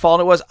 whose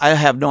fault it was, I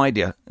have no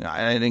idea.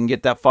 I didn't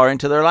get that far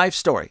into their life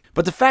story.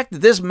 But the fact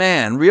that this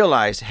man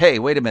realized, hey,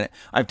 wait a minute,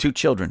 I have 2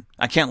 children.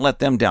 I can't let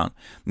them down.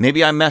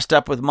 Maybe I messed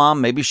up with mom.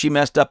 Maybe she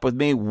messed up with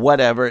me.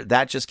 Whatever.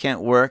 That just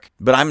can't work.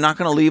 But I'm not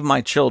going to leave my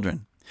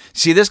children.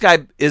 See, this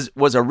guy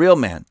was a real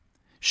man,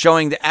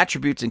 showing the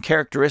attributes and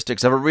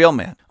characteristics of a real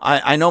man.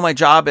 I know my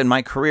job and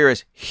my career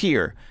is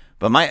here,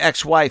 but my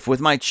ex-wife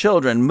with my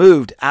children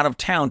moved out of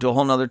town to a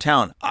whole nother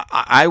town.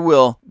 I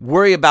will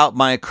worry about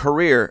my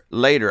career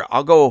later.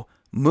 I'll go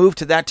move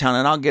to that town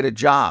and I'll get a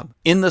job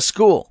in the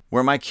school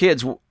where my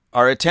kids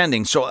are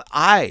attending so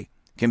I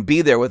can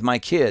be there with my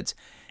kids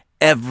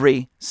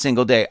every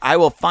single day. I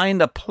will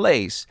find a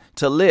place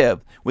to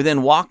live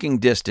within walking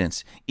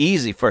distance,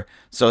 easy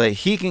so that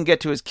he can get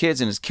to his kids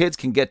and his kids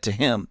can get to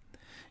him.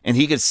 And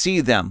he could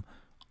see them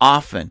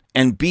often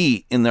and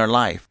be in their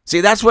life. See,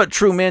 that's what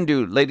true men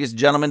do, ladies and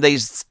gentlemen. They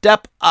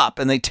step up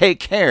and they take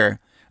care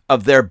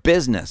of their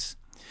business.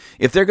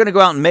 If they're going to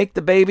go out and make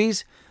the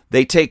babies,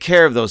 they take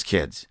care of those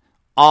kids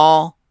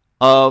all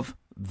of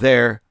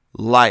their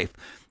life.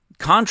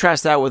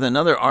 Contrast that with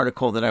another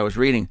article that I was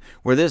reading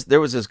where there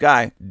was this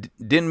guy,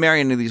 didn't marry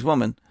any of these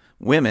women,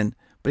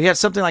 but he had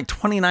something like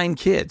 29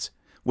 kids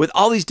with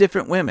all these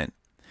different women.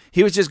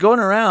 He was just going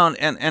around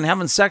and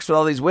having sex with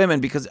all these women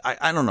because,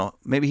 I don't know,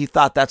 maybe he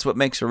thought that's what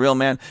makes a real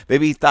man.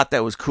 Maybe he thought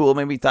that was cool.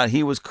 Maybe he thought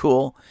he was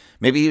cool.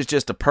 Maybe he was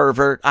just a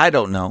pervert. I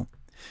don't know.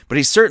 But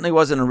he certainly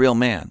wasn't a real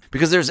man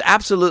because there's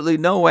absolutely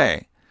no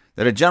way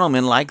that a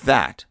gentleman like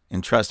that,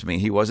 and trust me,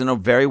 he wasn't a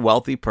very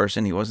wealthy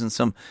person. He wasn't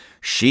some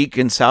sheik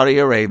in Saudi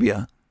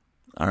Arabia.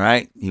 All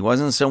right. He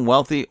wasn't some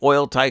wealthy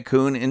oil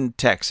tycoon in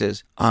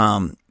Texas.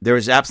 There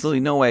was absolutely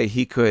no way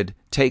he could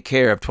take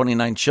care of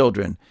 29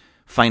 children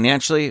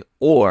financially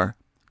or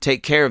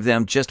take care of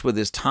them just with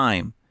his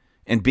time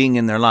and being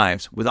in their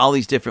lives with all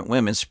these different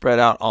women spread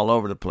out all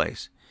over the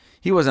place.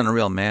 He wasn't a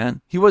real man.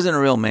 He wasn't a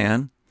real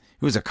man.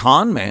 He was a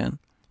con man.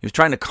 He was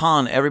trying to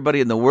con everybody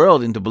in the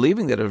world into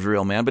believing that it was a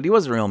real man, but he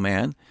wasn't a real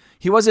man.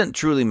 He wasn't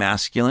truly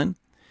masculine.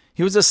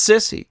 He was a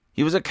sissy.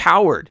 He was a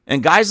coward.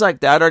 And guys like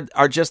that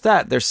are just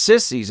that. They're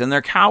sissies and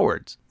they're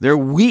cowards. They're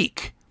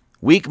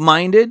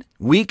weak-minded,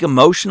 weak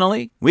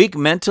emotionally, weak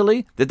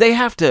mentally, that they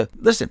have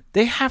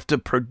to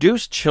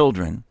produce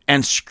children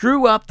and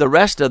screw up the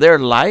rest of their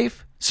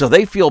life so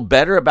they feel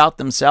better about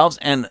themselves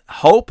and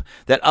hope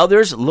that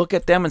others look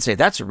at them and say,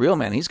 that's a real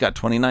man. He's got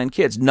 29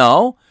 kids.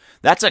 No,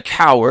 that's a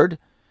coward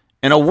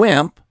and a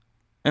wimp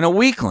and a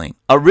weakling.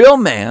 A real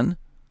man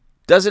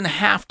doesn't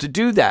have to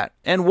do that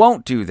and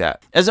won't do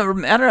that. As a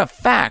matter of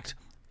fact,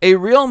 a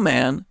real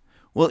man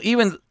will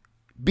even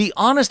be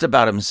honest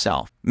about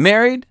himself.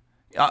 Married,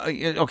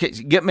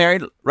 get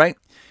married, right?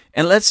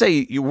 And let's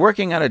say you're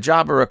working at a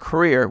job or a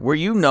career where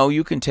you know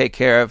you can take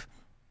care of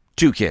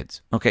 2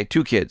 kids. Okay,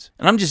 2 kids.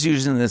 And I'm just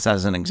using this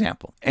as an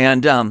example.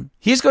 And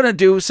he's going to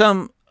do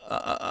some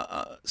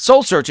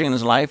soul searching in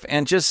his life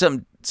and just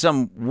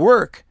some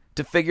work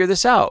to figure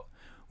this out.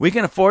 We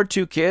can afford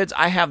 2 kids.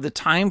 I have the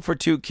time for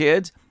 2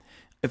 kids.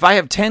 If I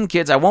have 10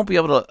 kids, I won't be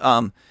able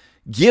to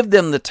give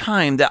them the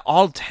time that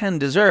all 10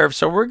 deserve.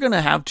 So we're going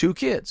to have 2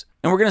 kids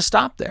and we're going to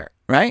stop there,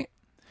 right?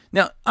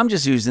 Now, I'm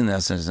just using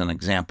this as an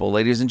example,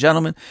 ladies and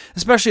gentlemen,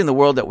 especially in the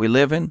world that we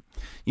live in.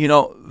 You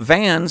know,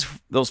 vans,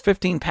 those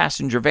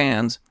 15-passenger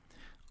vans,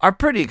 are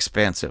pretty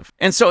expensive.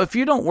 And so if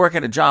you don't work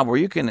at a job where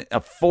you can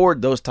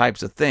afford those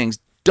types of things,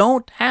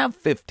 don't have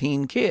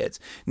 15 kids.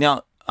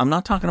 Now, I'm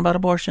not talking about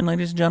abortion,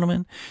 ladies and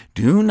gentlemen.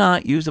 Do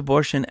not use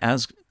abortion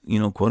as,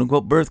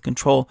 quote-unquote birth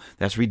control.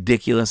 That's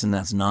ridiculous and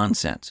that's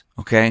nonsense,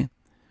 okay?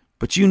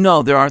 But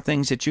there are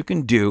things that you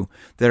can do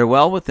that are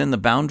well within the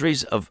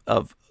boundaries of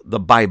the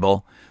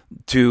Bible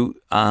to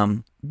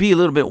be a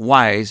little bit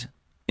wise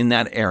in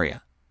that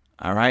area.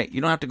 All right? You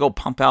don't have to go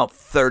pump out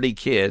 30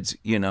 kids,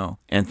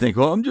 and think,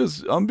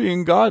 I'm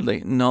being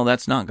godly. No,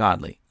 that's not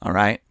godly. All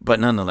right? But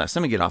nonetheless,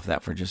 let me get off of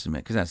that for just a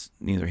minute because that's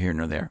neither here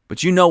nor there.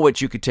 But you know what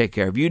you could take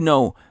care of. You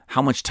know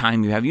how much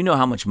time you have. You know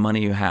how much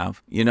money you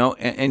have,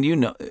 and you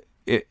know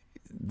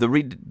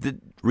the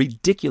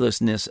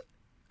ridiculousness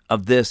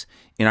of this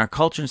in our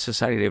culture and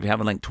society of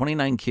having like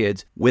 29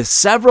 kids with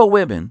several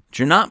women that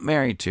you're not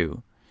married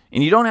to,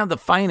 and you don't have the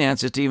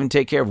finances to even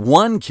take care of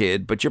 1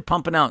 kid, but you're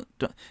pumping out.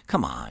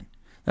 Come on.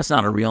 That's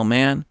not a real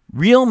man.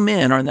 Real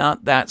men are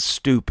not that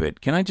stupid.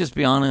 Can I just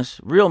be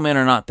honest? Real men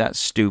are not that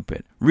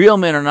stupid. Real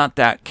men are not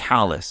that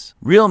callous.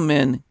 Real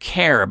men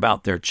care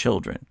about their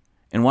children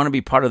and want to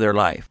be part of their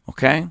life,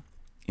 okay?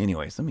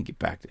 Anyways, let me get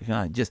back to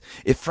it.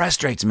 It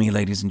frustrates me,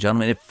 ladies and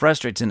gentlemen. It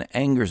frustrates and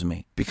angers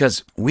me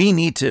because we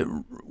need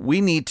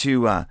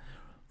to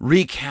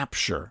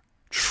recapture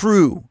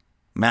true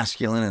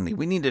masculinity.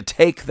 We need to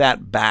take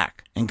that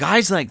back. And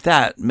guys like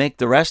that make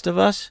the rest of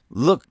us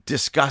look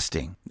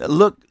disgusting,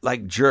 look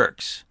like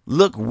jerks,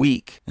 look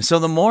weak. And so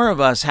the more of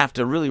us have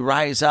to really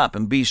rise up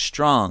and be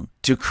strong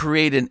to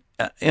create an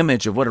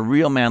image of what a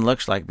real man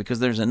looks like, because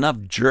there's enough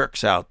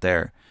jerks out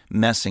there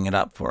messing it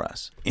up for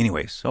us.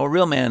 Anyway, so a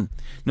real man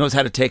knows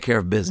how to take care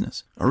of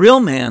business. A real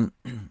man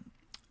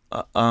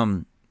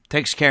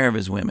takes care of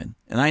his women.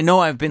 And I know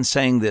I've been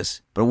saying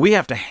this, but we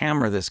have to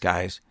hammer this,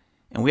 guys.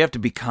 And we have to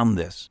become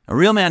this. A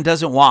real man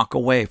doesn't walk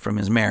away from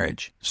his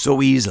marriage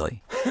so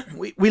easily.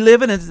 We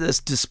live in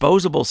this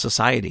disposable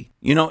society.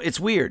 You know, it's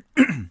weird.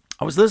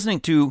 I was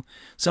listening to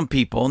some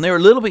people, and they were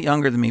a little bit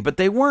younger than me, but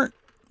they weren't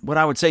what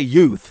I would say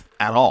youth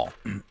at all.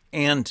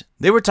 And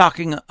they were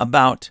talking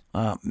about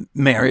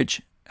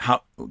marriage,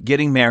 how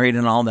getting married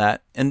and all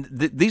that. And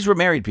these were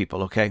married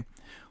people, okay?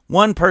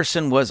 One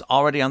person was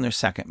already on their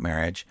second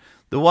marriage.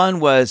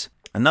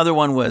 Another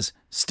one was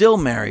still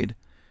married.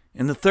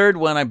 And the third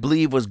one, I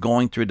believe, was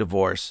going through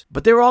divorce,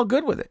 but they were all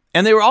good with it.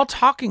 And they were all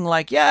talking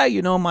like, yeah,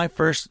 you know, my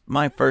first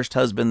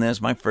husband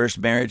this, my first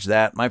marriage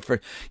that, my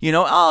first, and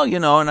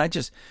I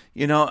just,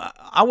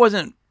 I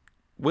wasn't,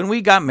 when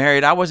we got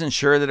married, I wasn't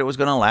sure that it was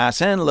going to last.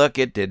 And look,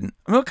 it didn't.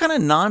 I mean, what kind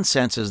of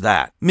nonsense is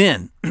that?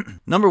 Men,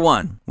 number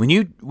one, when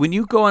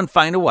you go and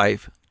find a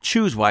wife,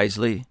 choose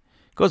wisely.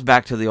 It goes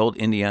back to the old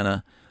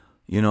Indiana,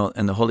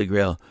 and the Holy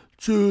Grail.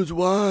 Choose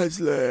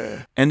wisely.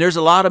 And there's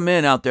a lot of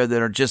men out there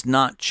that are just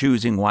not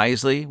choosing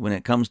wisely when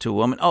it comes to a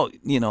woman. Oh,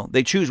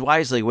 they choose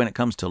wisely when it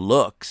comes to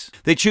looks.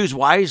 They choose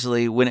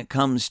wisely when it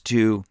comes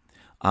to,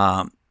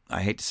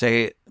 I hate to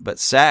say it, but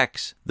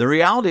sex. The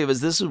reality of it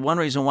is this is one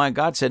reason why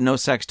God said no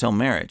sex till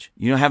marriage.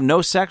 You don't have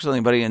no sex with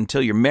anybody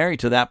until you're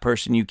married to that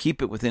person. You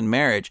keep it within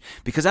marriage,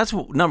 because that's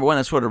number one,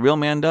 that's what a real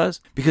man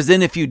does. Because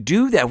then if you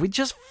do that, we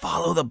just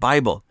follow the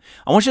Bible.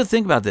 I want you to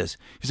think about this.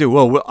 You say,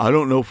 well, I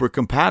don't know if we're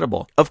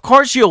compatible. Of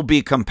course you'll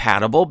be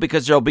compatible,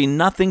 because there'll be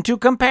nothing to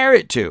compare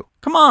it to.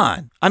 Come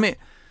on. I mean,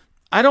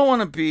 I don't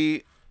want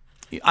to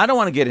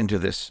get into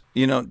this,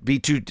 be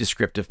too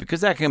descriptive,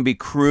 because that can be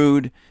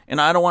crude, and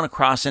I don't want to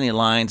cross any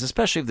lines,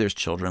 especially if there's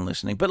children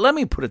listening. But let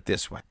me put it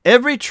this way.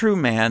 Every true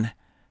man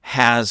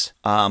has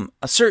a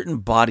certain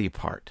body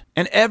part,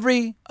 and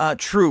every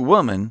true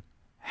woman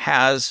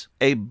has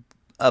a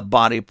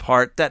body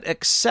part that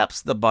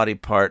accepts the body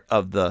part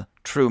of the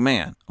true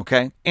man,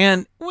 okay?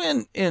 And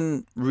when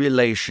in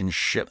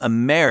a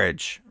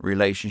marriage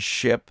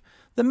relationship,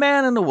 the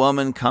man and the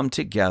woman come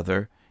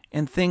together,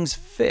 and things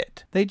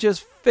fit. They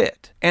just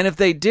fit. And if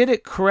they did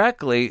it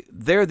correctly,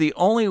 they're the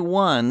only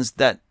ones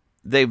that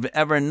they've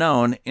ever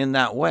known in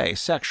that way,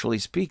 sexually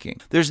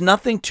speaking. There's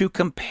nothing to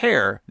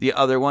compare the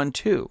other one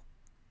to.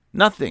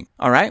 Nothing.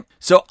 All right?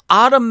 So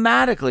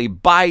automatically,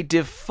 by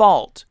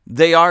default,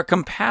 they are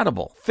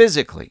compatible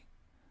physically.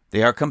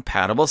 They are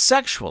compatible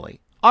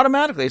sexually.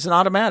 Automatically. It's an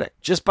automatic.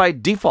 Just by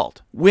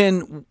default.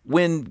 When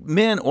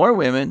men or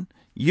women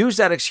use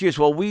that excuse,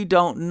 well, we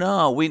don't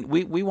know.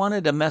 We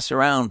wanted to mess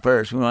around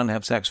first. We wanted to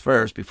have sex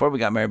first before we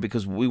got married,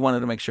 because we wanted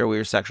to make sure we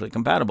were sexually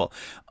compatible.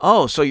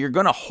 Oh, so you're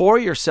going to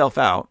whore yourself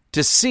out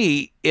to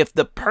see if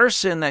the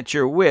person that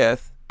you're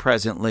with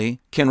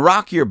presently can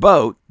rock your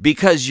boat,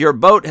 because your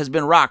boat has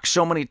been rocked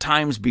so many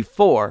times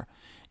before.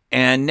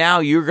 And now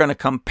you're going to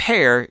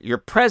compare your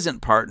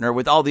present partner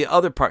with all the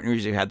other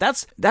partners you had.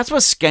 That's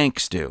what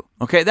skanks do.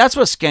 Okay, that's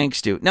what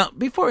skanks do. Now,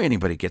 before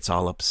anybody gets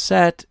all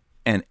upset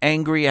and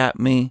angry at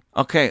me,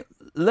 okay,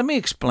 let me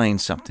explain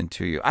something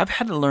to you. I've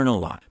had to learn a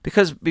lot,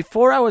 because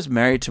before I was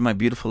married to my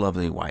beautiful,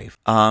 lovely wife,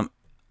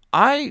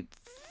 I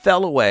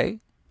fell away.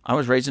 I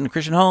was raised in a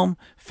Christian home,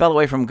 fell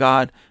away from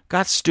God,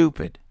 got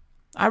stupid.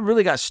 I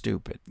really got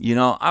stupid.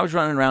 I was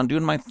running around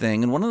doing my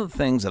thing, and one of the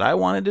things that I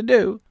wanted to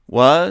do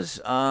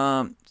was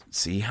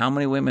see how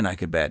many women I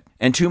could bed.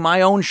 And to my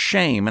own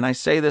shame, and I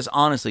say this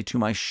honestly, to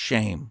my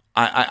shame,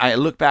 I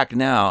look back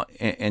now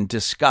in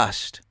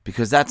disgust,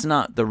 because that's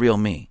not the real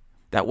me.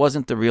 That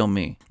wasn't the real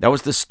me. That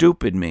was the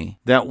stupid me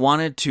that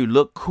wanted to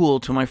look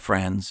cool to my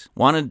friends,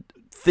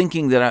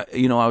 thinking that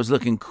I was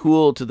looking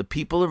cool to the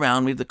people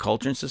around me, the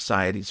culture and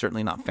society,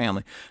 certainly not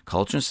family,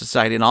 culture and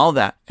society and all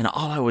that. And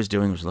all I was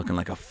doing was looking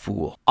like a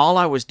fool. All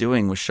I was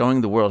doing was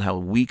showing the world how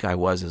weak I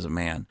was as a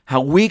man.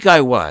 How weak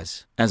I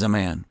was as a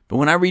man. But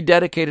when I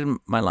rededicated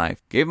my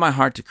life, gave my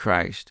heart to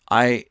Christ,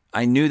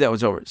 I knew that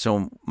was over.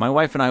 So my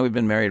wife and I, we've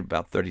been married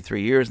about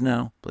 33 years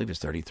now. I believe it's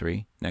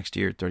 33. Next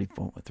year,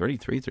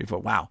 34.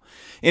 Wow.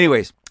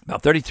 Anyways,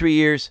 about 33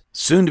 years,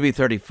 soon to be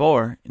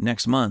 34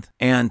 next month.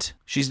 And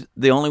she's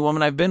the only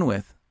woman I've been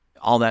with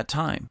all that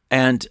time.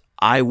 And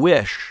I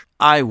wish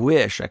I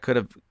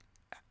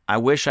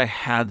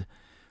had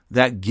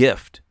that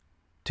gift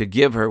to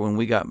give her when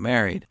we got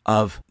married,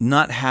 of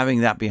not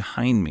having that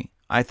behind me.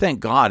 I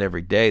thank God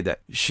every day that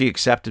she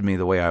accepted me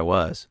the way I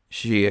was.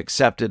 She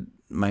accepted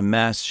my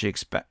mess. She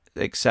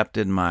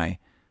accepted my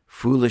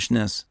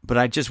foolishness. But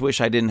I just wish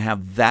I didn't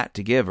have that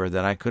to give her,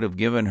 that I could have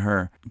given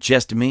her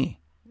just me,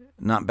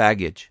 not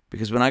baggage.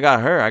 Because when I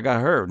got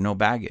her, no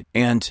baggage.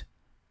 And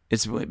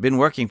it's been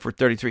working for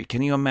 33.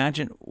 Can you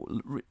imagine?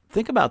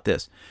 Think about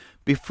this.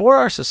 before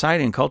our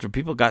society and culture,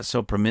 people got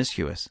so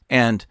promiscuous,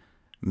 and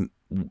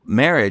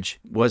marriage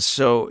was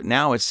so,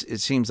 now it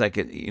seems like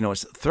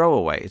it's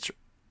throwaway.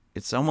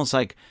 It's almost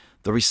like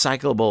the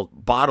recyclable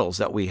bottles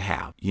that we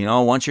have.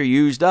 Once you're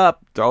used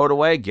up, throw it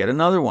away, get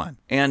another one.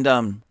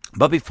 And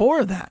but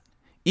before that,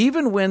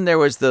 even when there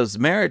was those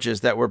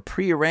marriages that were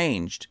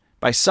prearranged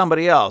by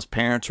somebody else,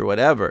 parents or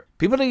whatever,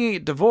 people didn't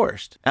get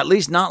divorced, at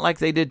least not like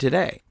they did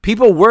today.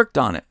 People worked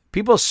on it.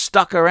 People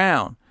stuck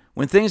around.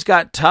 When things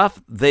got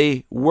tough,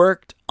 they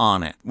worked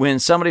on it. When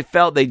somebody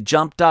felt, they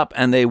jumped up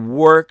and they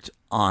worked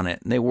on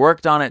it. And they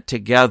worked on it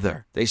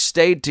together. They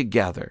stayed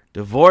together.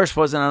 Divorce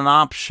wasn't an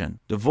option.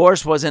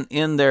 Divorce wasn't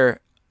in their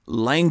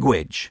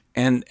language.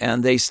 And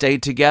they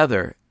stayed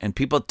together. And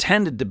people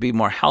tended to be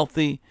more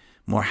healthy,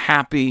 more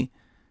happy.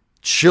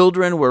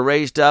 Children were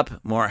raised up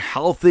more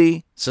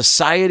healthy.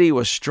 Society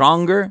was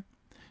stronger.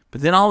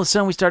 But then all of a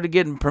sudden we started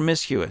getting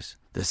promiscuous.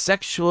 The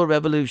sexual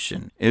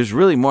revolution is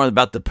really more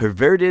about the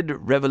perverted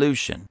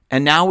revolution.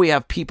 And now we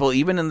have people,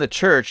 even in the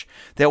church,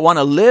 that want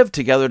to live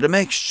together to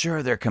make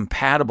sure they're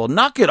compatible.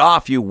 Knock it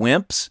off, you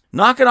wimps.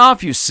 Knock it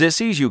off, you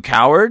sissies, you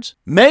cowards.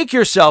 Make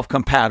yourself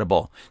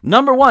compatible.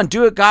 Number one,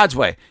 do it God's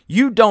way.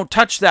 You don't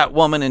touch that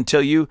woman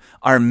until you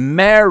are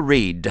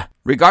married.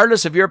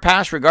 Regardless of your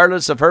past,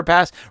 regardless of her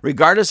past,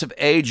 regardless of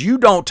age, you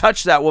don't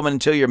touch that woman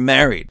until you're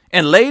married.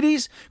 And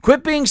ladies,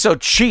 quit being so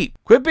cheap.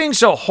 Quit being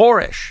so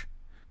whorish.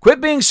 Quit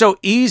being so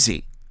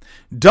easy.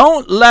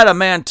 Don't let a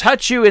man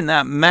touch you in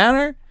that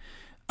manner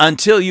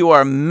until you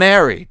are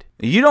married.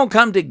 You don't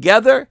come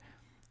together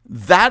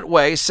that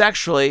way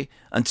sexually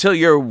until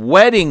your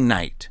wedding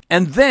night.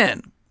 And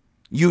then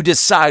you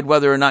decide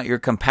whether or not you're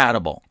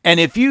compatible. And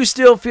if you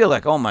still feel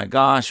like, oh my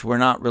gosh, we're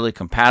not really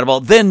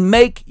compatible, then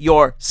make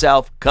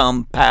yourself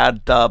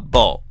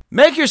compatible.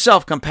 Make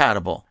yourself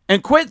compatible.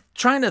 And quit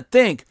trying to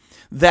think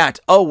that,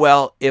 oh,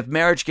 well, if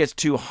marriage gets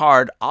too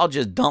hard, I'll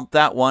just dump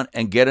that one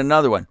and get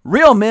another one.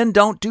 Real men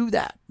don't do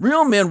that.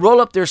 Real men roll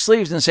up their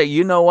sleeves and say,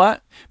 you know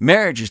what?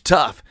 Marriage is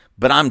tough,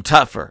 but I'm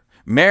tougher.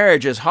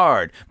 Marriage is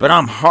hard, but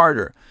I'm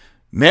harder.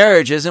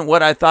 Marriage isn't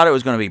what I thought it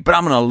was going to be, but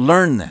I'm going to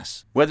learn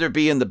this, whether it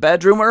be in the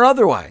bedroom or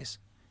otherwise.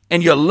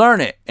 And you learn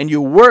it and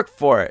you work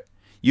for it.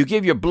 You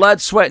give your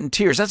blood, sweat, and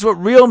tears. That's what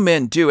real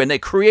men do, and they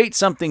create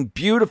something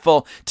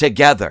beautiful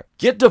together.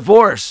 Get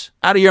divorce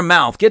out of your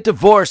mouth. Get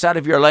divorce out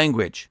of your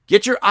language.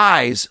 Get your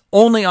eyes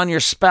only on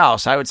your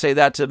spouse. I would say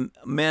that to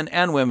men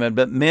and women,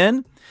 but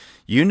men,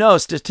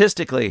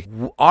 statistically,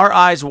 our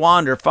eyes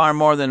wander far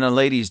more than the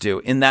ladies do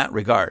in that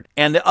regard.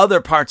 And the other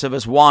parts of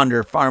us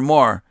wander far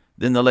more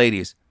than the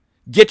ladies.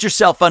 Get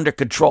yourself under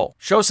control.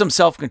 Show some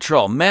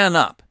self-control. Man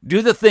up.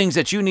 Do the things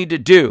that you need to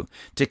do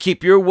to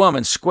keep your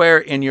woman square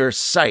in your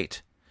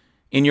sight,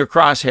 in your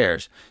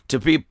crosshairs, to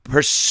be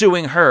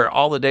pursuing her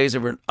all the days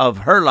of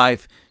her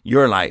life,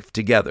 your life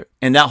together.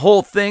 And that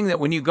whole thing that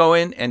when you go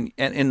in and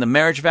in the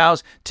marriage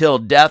vows, till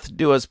death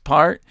do us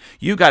part,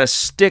 you got to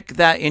stick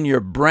that in your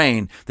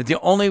brain that the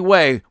only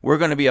way we're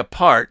going to be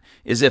apart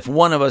is if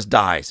one of us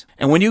dies.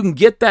 And when you can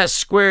get that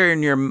square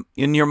in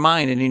your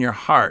mind and in your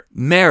heart,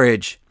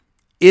 marriage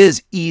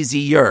is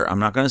easier. I'm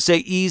not going to say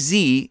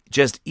easy,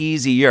 just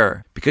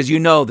easier, because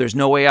there's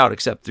no way out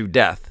except through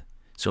death.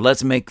 So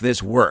let's make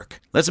this work.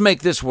 Let's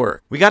make this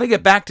work. We got to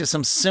get back to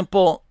some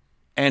simple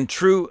and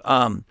true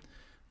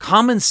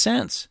common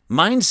sense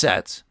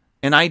mindsets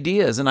and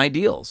ideas and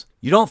ideals.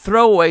 You don't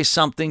throw away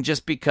something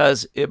just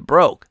because it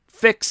broke.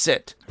 Fix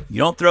it. You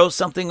don't throw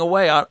something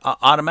away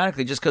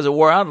automatically just because it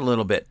wore out a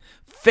little bit.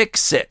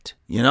 Fix it,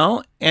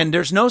 And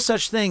there's no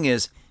such thing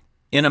as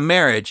in a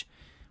marriage,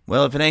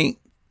 well, if it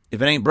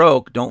ain't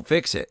broke, don't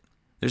fix it.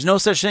 There's no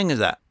such thing as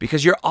that,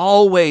 because you're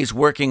always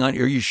working on,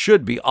 or you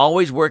should be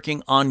always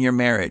working on your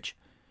marriage.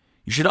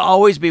 You should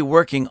always be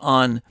working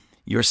on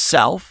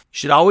yourself. You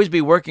should always be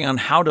working on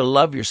how to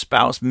love your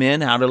spouse, men,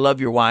 how to love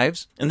your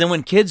wives. And then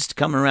when kids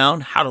come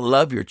around, how to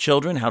love your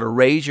children, how to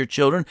raise your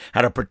children,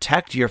 how to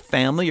protect your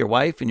family, your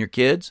wife and your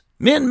kids.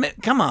 Men,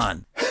 come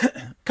on.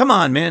 Come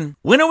on, men.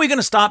 When are we going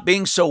to stop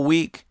being so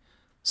weak,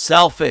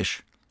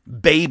 selfish,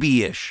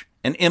 babyish,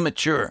 and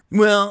immature?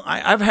 Well,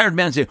 I've heard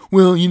men say,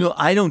 well,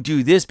 I don't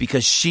do this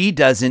because she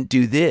doesn't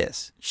do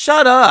this.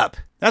 Shut up.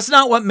 That's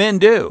not what men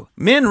do.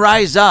 Men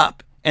rise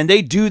up and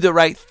they do the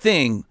right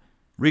thing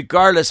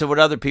regardless of what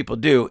other people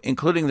do,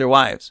 including their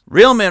wives.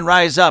 Real men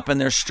rise up and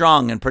they're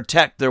strong and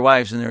protect their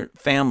wives and their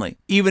family,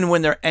 even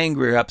when they're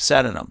angry or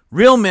upset at them.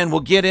 Real men will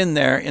get in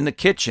there in the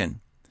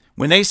kitchen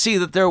when they see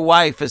that their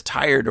wife is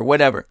tired or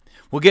whatever.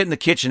 Will get in the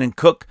kitchen and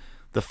cook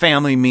the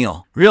family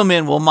meal. Real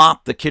men will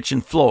mop the kitchen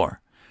floor.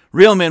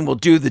 Real men will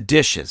do the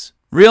dishes.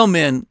 Real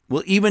men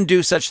will even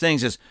do such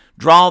things as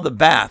draw the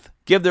bath,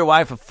 give their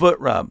wife a foot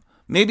rub,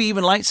 maybe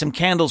even light some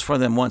candles for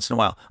them once in a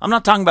while. I'm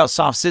not talking about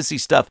soft sissy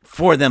stuff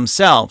for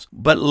themselves,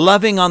 but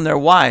loving on their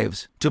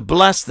wives to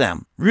bless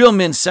them. Real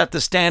men set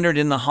the standard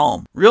in the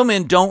home. Real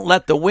men don't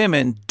let the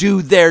women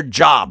do their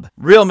job.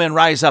 Real men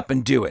rise up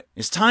and do it.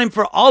 It's time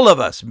for all of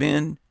us,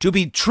 men, to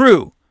be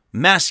true,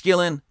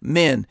 masculine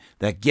men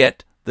that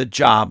get the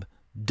job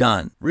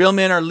done. Real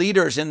men are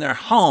leaders in their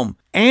home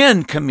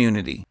and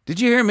community. Did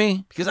you hear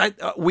me? Because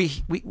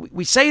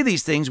we say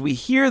these things, we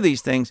hear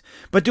these things,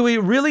 but do we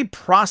really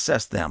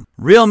process them?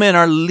 Real men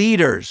are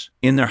leaders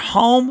in their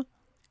home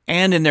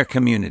and in their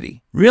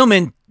community. Real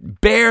men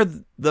bear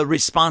the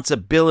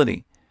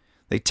responsibility.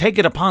 They take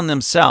it upon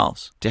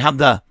themselves to have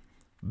the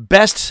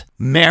best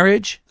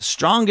marriage, the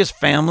strongest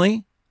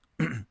family,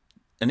 an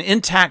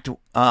intact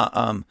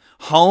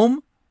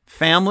home,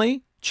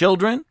 family,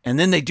 children, and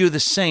then they do the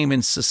same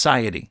in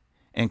society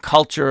and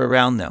culture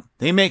around them.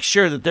 They make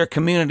sure that their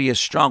community is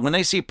strong. When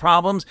they see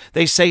problems,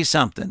 they say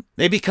something.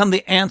 They become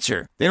the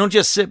answer. They don't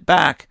just sit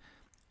back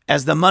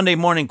as the Monday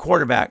morning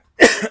quarterback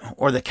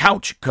or the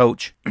couch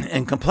coach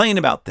and complain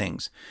about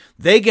things.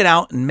 They get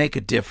out and make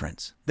a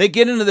difference. They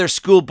get into their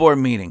school board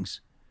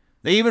meetings.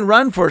 They even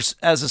run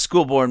as a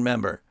school board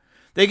member.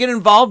 They get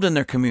involved in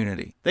their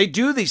community. They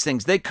do these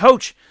things. They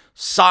coach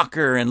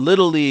soccer and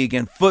Little League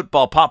and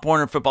football, Pop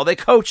Warner football. They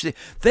coach.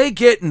 They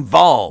get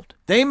involved.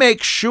 They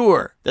make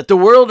sure that the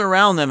world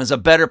around them is a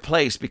better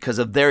place because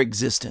of their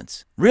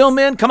existence. Real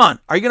men, come on.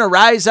 Are you going to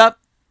rise up?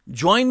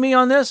 Join me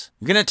on this?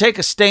 You're going to take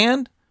a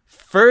stand?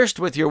 First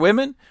with your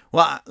women?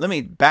 Well, let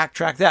me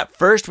backtrack that.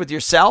 First with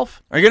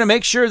yourself? Are you going to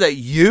make sure that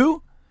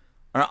you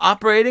are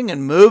operating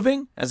and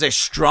moving as a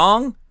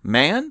strong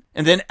man?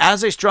 And then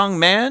as a strong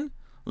man,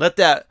 let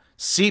that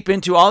seep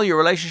into all your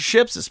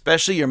relationships,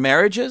 especially your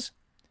marriages,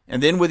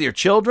 and then with your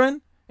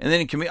children, and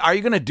then are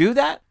you going to do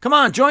that? Come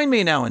on, join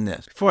me now in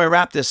this. Before I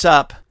wrap this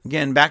up,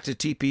 again, back to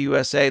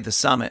TPUSA, the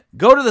summit.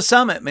 Go to the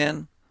summit,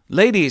 man.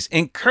 Ladies,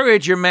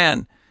 encourage your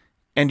man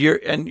and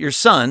your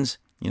sons,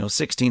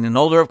 16 and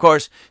older, of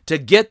course, to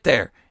get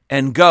there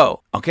and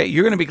go. Okay,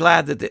 you're going to be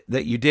glad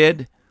that you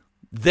did.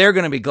 They're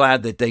going to be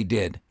glad that they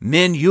did.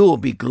 Men, you'll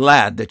be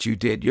glad that you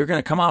did. You're going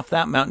to come off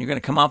that mountain. You're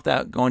going to come off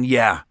that going,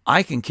 yeah,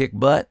 I can kick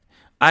butt.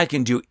 I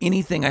can do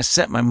anything I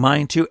set my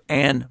mind to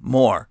and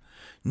more.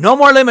 No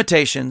more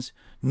limitations.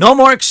 No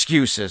more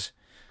excuses.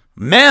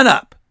 Man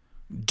up.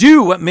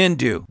 Do what men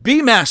do.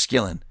 Be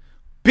masculine.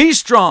 Be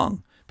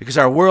strong. Because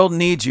our world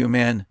needs you,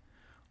 man.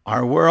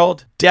 Our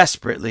world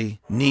desperately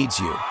needs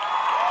you.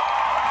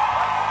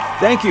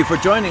 Thank you for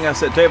joining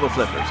us at Table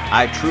Flippers.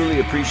 I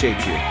truly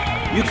appreciate you.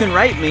 You can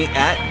write me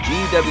at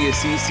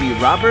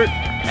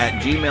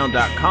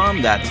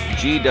gwccrobert@gmail.com. That's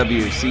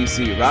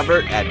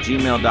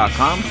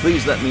gwccrobert@gmail.com.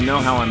 Please let me know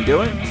how I'm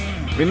doing.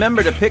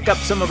 Remember to pick up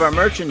some of our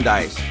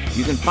merchandise.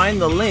 You can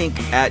find the link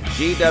at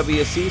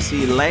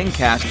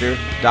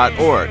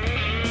gwcclancaster.org.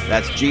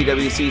 That's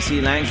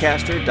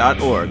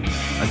gwcclancaster.org.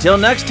 Until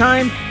next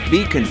time,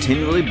 be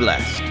continually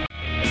blessed.